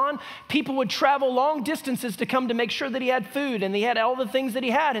he was on, people would travel long distances to come to make sure that he had food and he had all the things that he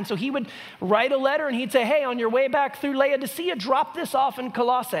had. And so he would write a letter and he'd say, hey, on your way back through Laodicea, drop this off in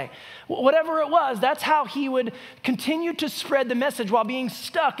Colossae. Whatever it was, that's how he would continue to spread the message while being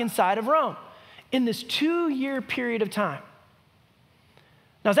stuck inside of Rome in this 2-year period of time.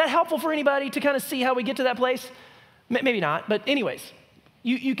 Now, is that helpful for anybody to kind of see how we get to that place? Maybe not, but anyways,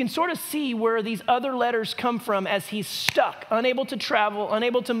 you can sort of see where these other letters come from as he's stuck, unable to travel,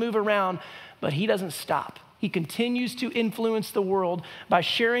 unable to move around, but he doesn't stop. He continues to influence the world by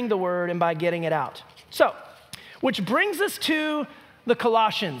sharing the word and by getting it out. So, which brings us to the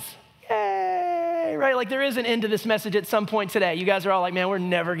Colossians. Yay! Colossae, right? Like there is an end to this message at some point today. You guys are all like, man, we're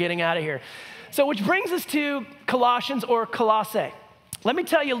never getting out of here. So which brings us to Colossians or Colossae. Let me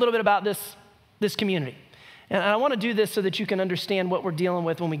tell you a little bit about this community. And I want to do this so that you can understand what we're dealing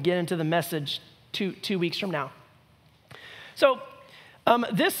with when we get into the message two weeks from now. So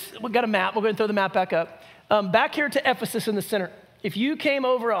we've got a map. We're going to throw the map back up. Back here to Ephesus in the center. If you came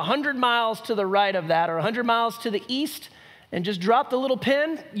over 100 miles to the right of that or 100 miles to the east and just dropped the little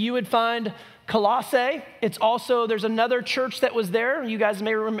pin, you would find Colossae. It's also, there's another church that was there. You guys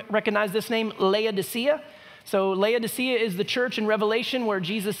may recognize this name, Laodicea. So Laodicea is the church in Revelation where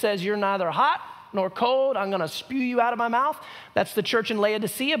Jesus says, you're neither hot nor cold. I'm going to spew you out of my mouth. That's the church in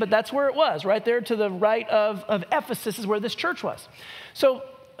Laodicea, but that's where it was. Right there to the right of Ephesus is where this church was. So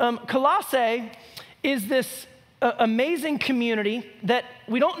Colossae is this amazing community that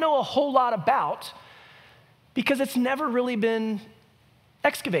we don't know a whole lot about because it's never really been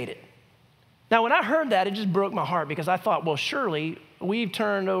excavated. Now, when I heard that, it just broke my heart because I thought, well, surely we've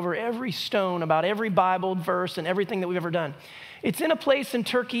turned over every stone about every Bible verse and everything that we've ever done. It's in a place in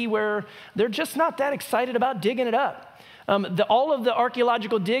Turkey where they're just not that excited about digging it up. All of the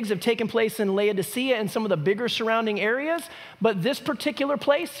archaeological digs have taken place in Laodicea and some of the bigger surrounding areas, but this particular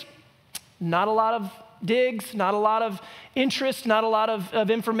place, not a lot of digs, not a lot of interest, not a lot of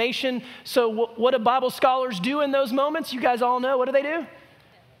information. So what do Bible scholars do in those moments? You guys all know. What do?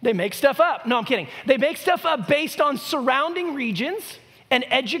 They make stuff up. No, I'm kidding. They make stuff up based on surrounding regions and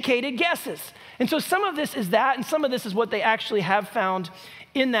educated guesses. And so some of this is that, and some of this is what they actually have found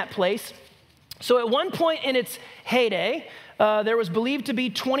in that place. So at one point in its heyday, there was believed to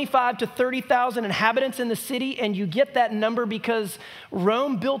be 25 to 30,000 inhabitants in the city, and you get that number because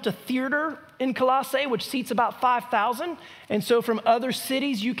Rome built a theater in Colossae, which seats about 5,000. And so from other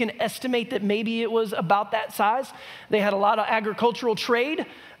cities, you can estimate that maybe it was about that size. They had a lot of agricultural trade,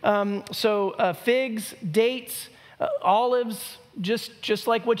 so figs, dates, olives, just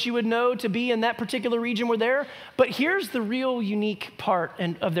like what you would know to be in that particular region were there. But here's the real unique part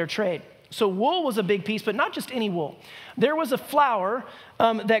of their trade. So wool was a big piece, but not just any wool. There was a flower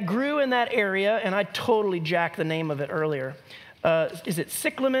that grew in that area, and I totally jacked the name of it earlier. Is it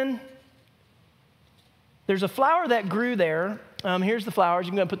cyclamen? There's a flower that grew there. Here's the flowers.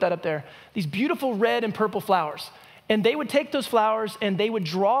 You can go and put that up there. These beautiful red and purple flowers. And they would take those flowers and they would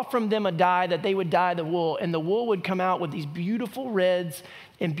draw from them a dye that they would dye the wool. And the wool would come out with these beautiful reds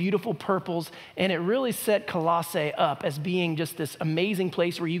and beautiful purples. And it really set Colossae up as being just this amazing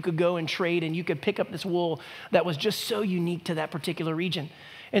place where you could go and trade and you could pick up this wool that was just so unique to that particular region.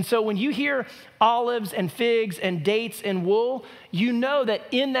 And so when you hear olives and figs and dates and wool, you know that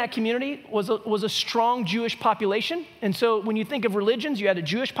in that community was a strong Jewish population. And so when you think of religions, you had a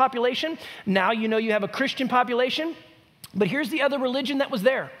Jewish population. Now you know you have a Christian population. But here's the other religion that was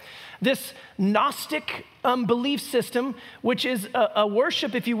there. This Gnostic belief system, which is a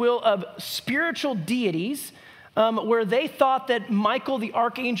worship, if you will, of spiritual deities, where they thought that Michael the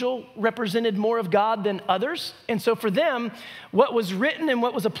archangel represented more of God than others. And so for them, what was written and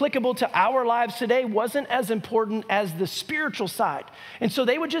what was applicable to our lives today wasn't as important as the spiritual side. And so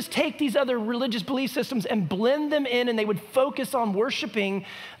they would just take these other religious belief systems and blend them in, and they would focus on worshiping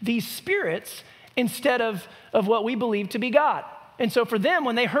these spirits instead of what we believe to be God. And so for them,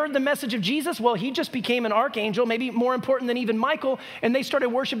 when they heard the message of Jesus, well, he just became an archangel, maybe more important than even Michael, and they started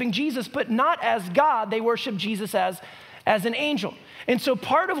worshiping Jesus, but not as God. They worshiped Jesus as an angel. And so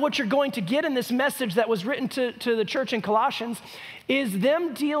part of what you're going to get in this message that was written to the church in Colossians is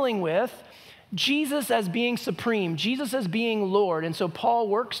them dealing with Jesus as being supreme, Jesus as being Lord. And so Paul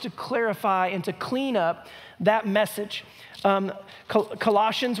works to clarify and to clean up that message.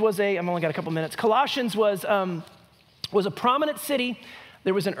 Colossians was I've only got a couple minutes. Colossians was a prominent city.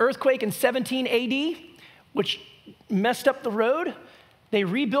 There was an earthquake in 17 AD, which messed up the road. They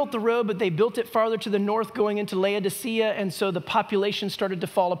rebuilt the road, but they built it farther to the north going into Laodicea, and so the population started to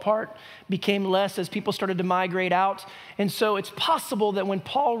fall apart, became less as people started to migrate out. And so it's possible that when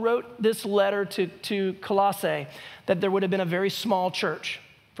Paul wrote this letter to Colossae, that there would have been a very small church.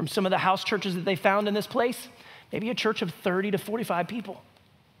 From some of the house churches that they found in this place, maybe a church of 30 to 45 people.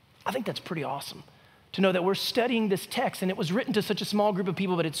 I think that's pretty awesome to know that we're studying this text, and it was written to such a small group of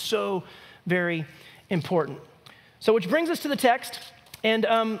people, but it's so very important. So which brings us to the text. And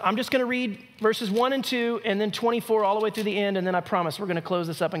I'm just going to read verses 1 and 2 and then 24 all the way through the end, and then I promise we're going to close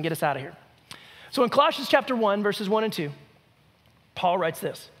this up and get us out of here. So in Colossians chapter 1, verses 1 and 2, Paul writes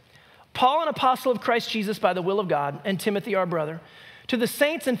this: Paul, an apostle of Christ Jesus by the will of God, and Timothy, our brother, to the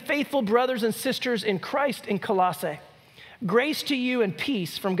saints and faithful brothers and sisters in Christ in Colossae, grace to you and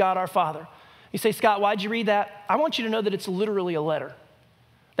peace from God our Father. You say, Scott, why'd you read that? I want you to know that it's literally a letter.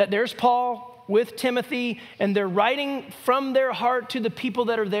 That there's Paul with Timothy, and they're writing from their heart to the people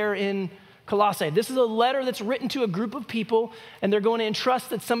that are there in Colossae. This is a letter that's written to a group of people, and they're going to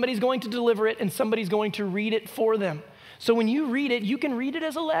entrust that somebody's going to deliver it and somebody's going to read it for them. So when you read it, you can read it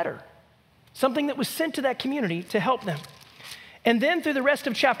as a letter, something that was sent to that community to help them. And then through the rest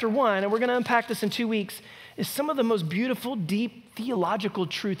of chapter 1, and we're going to unpack this in 2 weeks, is some of the most beautiful, deep theological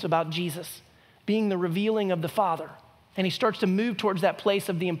truths about Jesus being the revealing of the Father. And he starts to move towards that place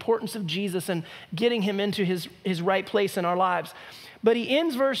of the importance of Jesus and getting him into his right place in our lives. But he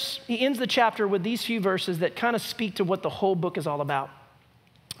ends the chapter with these few verses that kind of speak to what the whole book is all about.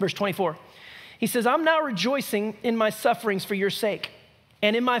 Verse 24, he says, I'm now rejoicing in my sufferings for your sake.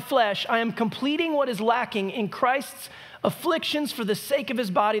 And in my flesh, I am completing what is lacking in Christ's afflictions for the sake of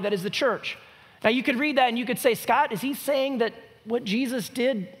his body, that is the church. Now you could read that and you could say, Scott, is he saying that what Jesus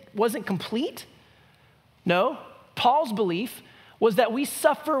did wasn't complete? No. Paul's belief was that we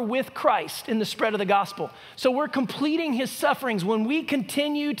suffer with Christ in the spread of the gospel. So we're completing his sufferings. When we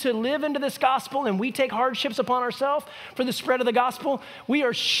continue to live into this gospel and we take hardships upon ourselves for the spread of the gospel, we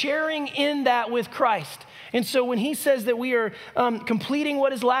are sharing in that with Christ. And so when he says that we are completing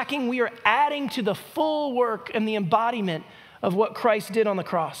what is lacking, we are adding to the full work and the embodiment of what Christ did on the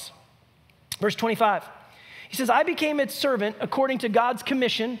cross. Verse 25, he says, I became its servant according to God's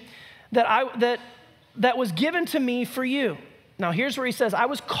commission that was given to me for you. Now here's where he says, I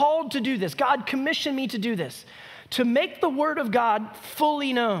was called to do this. God commissioned me to do this, to make the word of God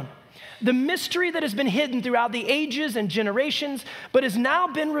fully known. The mystery that has been hidden throughout the ages and generations, but has now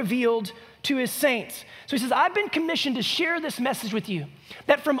been revealed to his saints. So he says, I've been commissioned to share this message with you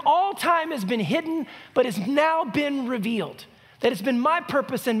that from all time has been hidden, but has now been revealed. That it's been my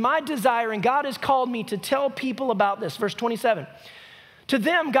purpose and my desire, and God has called me to tell people about this. Verse 27. To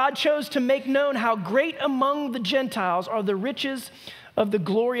them, God chose to make known how great among the Gentiles are the riches of the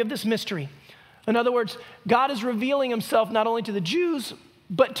glory of this mystery. In other words, God is revealing himself not only to the Jews,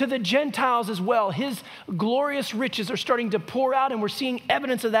 but to the Gentiles as well. His glorious riches are starting to pour out, and we're seeing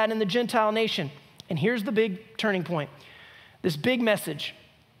evidence of that in the Gentile nation. And here's the big turning point. This big message,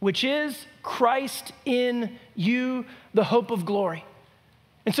 which is Christ in you, the hope of glory.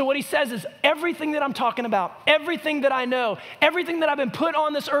 And so what he says is everything that I'm talking about, everything that I know, everything that I've been put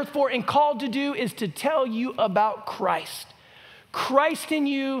on this earth for and called to do is to tell you about Christ. Christ in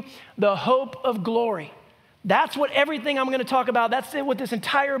you, the hope of glory. That's what everything I'm going to talk about, that's what this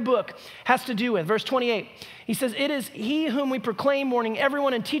entire book has to do with. Verse 28, he says, it is he whom we proclaim, warning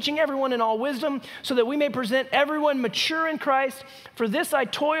everyone and teaching everyone in all wisdom, so that we may present everyone mature in Christ. For this I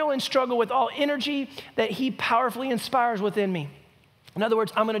toil and struggle with all energy that he powerfully inspires within me. In other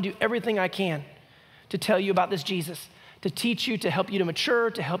words, I'm going to do everything I can to tell you about this Jesus, to teach you, to help you to mature,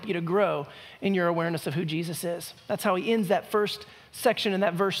 to help you to grow in your awareness of who Jesus is. That's how he ends that first section and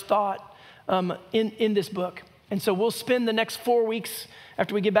that verse thought in this book. And so we'll spend the next 4 weeks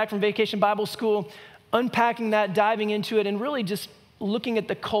after we get back from Vacation Bible School unpacking that, diving into it, and really just looking at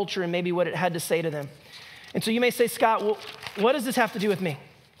the culture and maybe what it had to say to them. And so you may say, Scott, well, what does this have to do with me?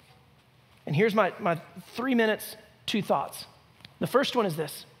 And here's my 3 minutes, 2 thoughts. The first one is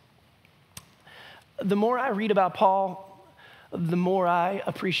this. The more I read about Paul, the more I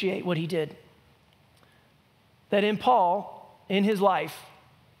appreciate what he did. That in Paul, in his life,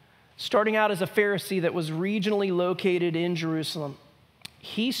 starting out as a Pharisee that was regionally located in Jerusalem,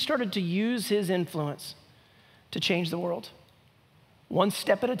 he started to use his influence to change the world. One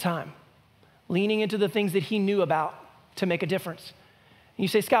step at a time, leaning into the things that he knew about to make a difference. And you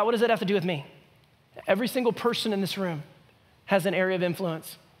say, Scott, what does that have to do with me? Every single person in this room has an area of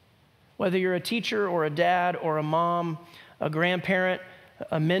influence. Whether you're a teacher or a dad or a mom, a grandparent,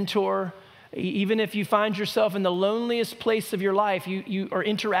 a mentor, even if you find yourself in the loneliest place of your life, you are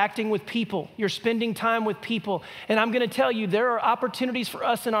interacting with people, you're spending time with people. And I'm gonna tell you, there are opportunities for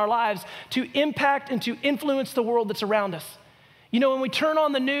us in our lives to impact and to influence the world that's around us. You know, when we turn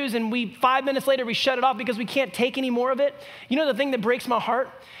on the news and 5 minutes later we shut it off because we can't take any more of it, you know the thing that breaks my heart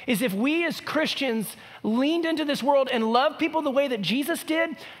is if we as Christians leaned into this world and loved people the way that Jesus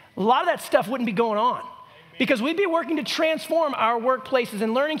did, a lot of that stuff wouldn't be going on. Because we'd be working to transform our workplaces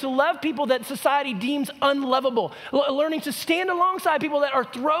and learning to love people that society deems unlovable, learning to stand alongside people that are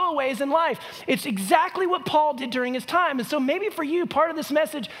throwaways in life. It's exactly what Paul did during his time. And so maybe for you, part of this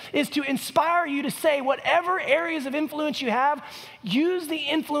message is to inspire you to say, whatever areas of influence you have, use the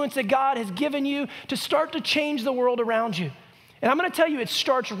influence that God has given you to start to change the world around you. And I'm going to tell you, it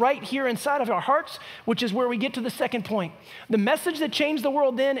starts right here inside of our hearts, which is where we get to the second point. The message that changed the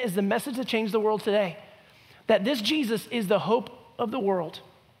world then is the message that changed the world today. That this Jesus is the hope of the world.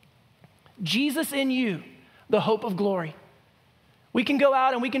 Jesus in you, the hope of glory. We can go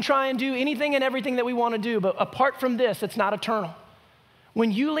out and we can try and do anything and everything that we want to do, but apart from this, it's not eternal.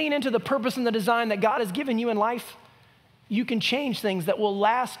 When you lean into the purpose and the design that God has given you in life, you can change things that will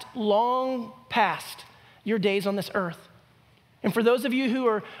last long past your days on this earth. And for those of you who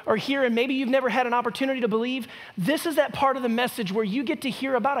are here and maybe you've never had an opportunity to believe, this is that part of the message where you get to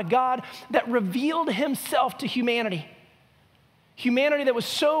hear about a God that revealed himself to humanity. Humanity that was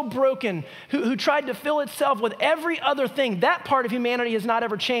so broken, who tried to fill itself with every other thing. That part of humanity has not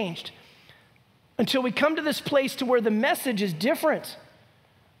ever changed until we come to this place to where the message is different.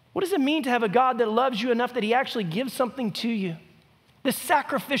 What does it mean to have a God that loves you enough that he actually gives something to you? This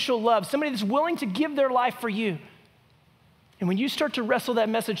sacrificial love, somebody that's willing to give their life for you. And when you start to wrestle that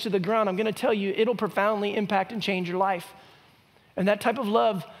message to the ground, I'm going to tell you, it'll profoundly impact and change your life. And that type of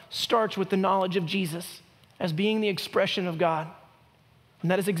love starts with the knowledge of Jesus as being the expression of God.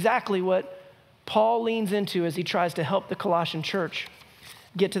 And that is exactly what Paul leans into as he tries to help the Colossian church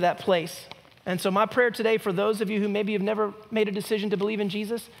get to that place. And so my prayer today for those of you who maybe have never made a decision to believe in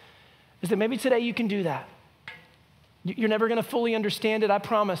Jesus is that maybe today you can do that. You're never going to fully understand it, I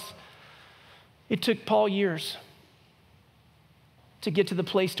promise. It took Paul years to get to the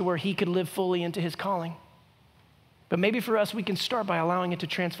place to where he could live fully into his calling. But maybe for us, we can start by allowing it to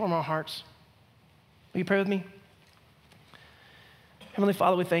transform our hearts. Will you pray with me? Heavenly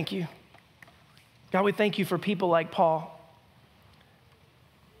Father, we thank you. God, we thank you for people like Paul.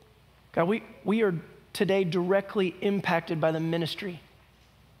 God, we are today directly impacted by the ministry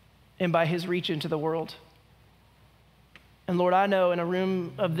and by his reach into the world. And Lord, I know in a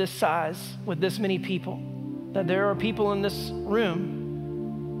room of this size with this many people that there are people in this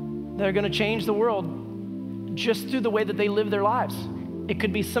room that are going to change the world just through the way that they live their lives. It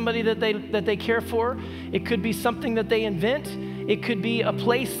could be somebody that they care for. It could be something that they invent. It could be a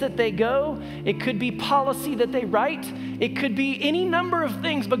place that they go. It could be policy that they write. It could be any number of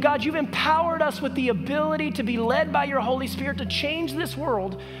things. But God, you've empowered us with the ability to be led by your Holy Spirit to change this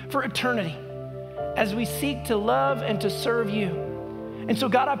world for eternity as we seek to love and to serve you. And so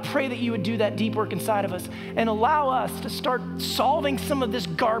God, I pray that you would do that deep work inside of us and allow us to start solving some of this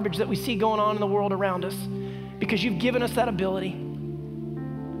garbage that we see going on in the world around us because you've given us that ability.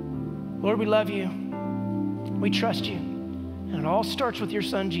 Lord, we love you. We trust you. And it all starts with your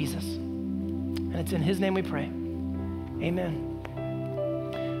son, Jesus. And it's in his name we pray.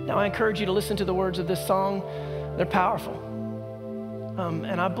 Amen. Now I encourage you to listen to the words of this song. They're powerful.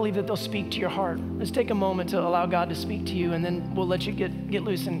 And I believe that they'll speak to your heart. Let's take a moment to allow God to speak to you, and then we'll let you get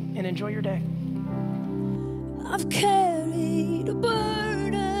loose and enjoy your day. I've carried a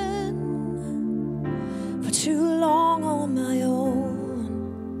burden for too long on my own.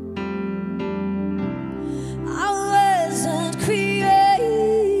 I wasn't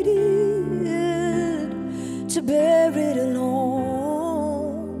created to bear it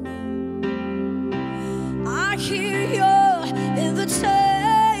alone. I hear your invitation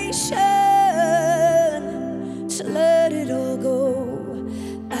to let it all go.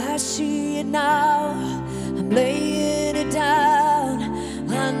 I see it now. I'm laying it down.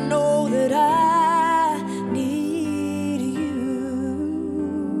 I know that I need you.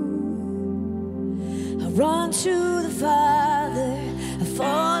 I run to the Father. I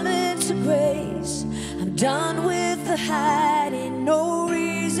fall into grace. I'm done with the hiding. No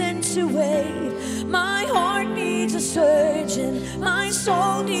reason to wait. My heart needs a surgeon, my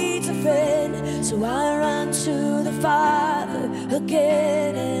soul needs a friend. So I run to the Father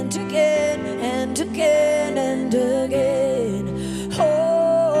again and again and again and again.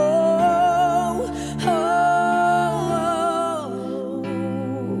 Oh, oh,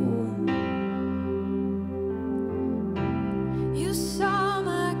 oh. You saw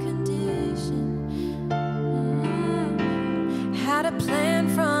my condition, had a plan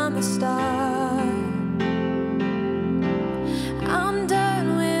from the start. I'm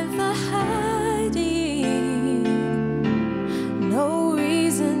done with the hiding, no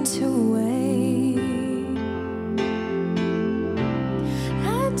reason to wait.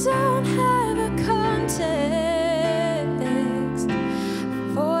 I don't have a context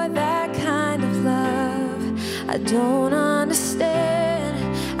for that kind of love. I don't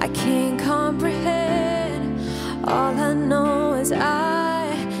understand, I can't comprehend. All I know is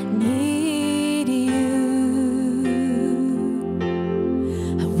I need you.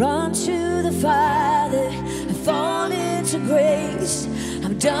 Run to the Father, I fall into grace.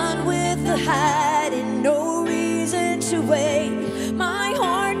 I'm done with the hiding, no reason to wait. My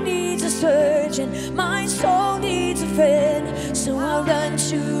heart needs a surgeon, my soul needs a friend. So I run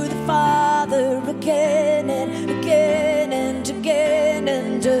to the Father again and again and again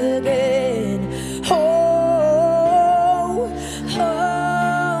and again. Oh, oh.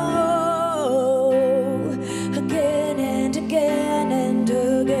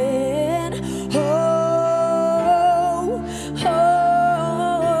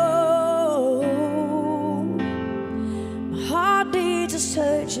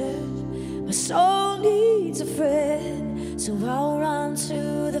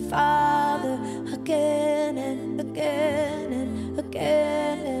 Father again and again and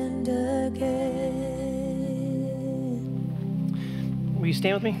again and again. Will you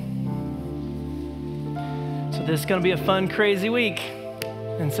stand with me? So this is going to be a fun, crazy week.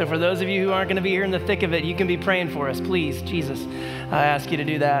 And so for those of you who aren't going to be here in the thick of it, you can be praying for us, please, Jesus. I ask you to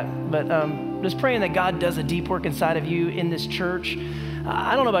do that. But just praying that God does a deep work inside of you in this church.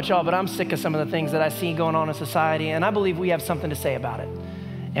 I don't know about y'all, but I'm sick of some of the things that I see going on in society, and I believe we have something to say about it.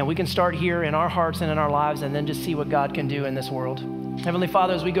 And we can start here in our hearts and in our lives and then just see what God can do in this world. Heavenly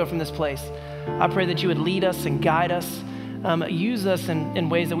Father, as we go from this place, I pray that you would lead us and guide us, use us in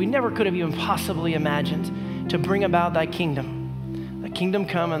ways that we never could have even possibly imagined to bring about thy kingdom. Thy kingdom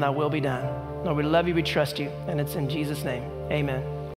come and thy will be done. Lord, we love you, we trust you, and it's in Jesus' name. Amen.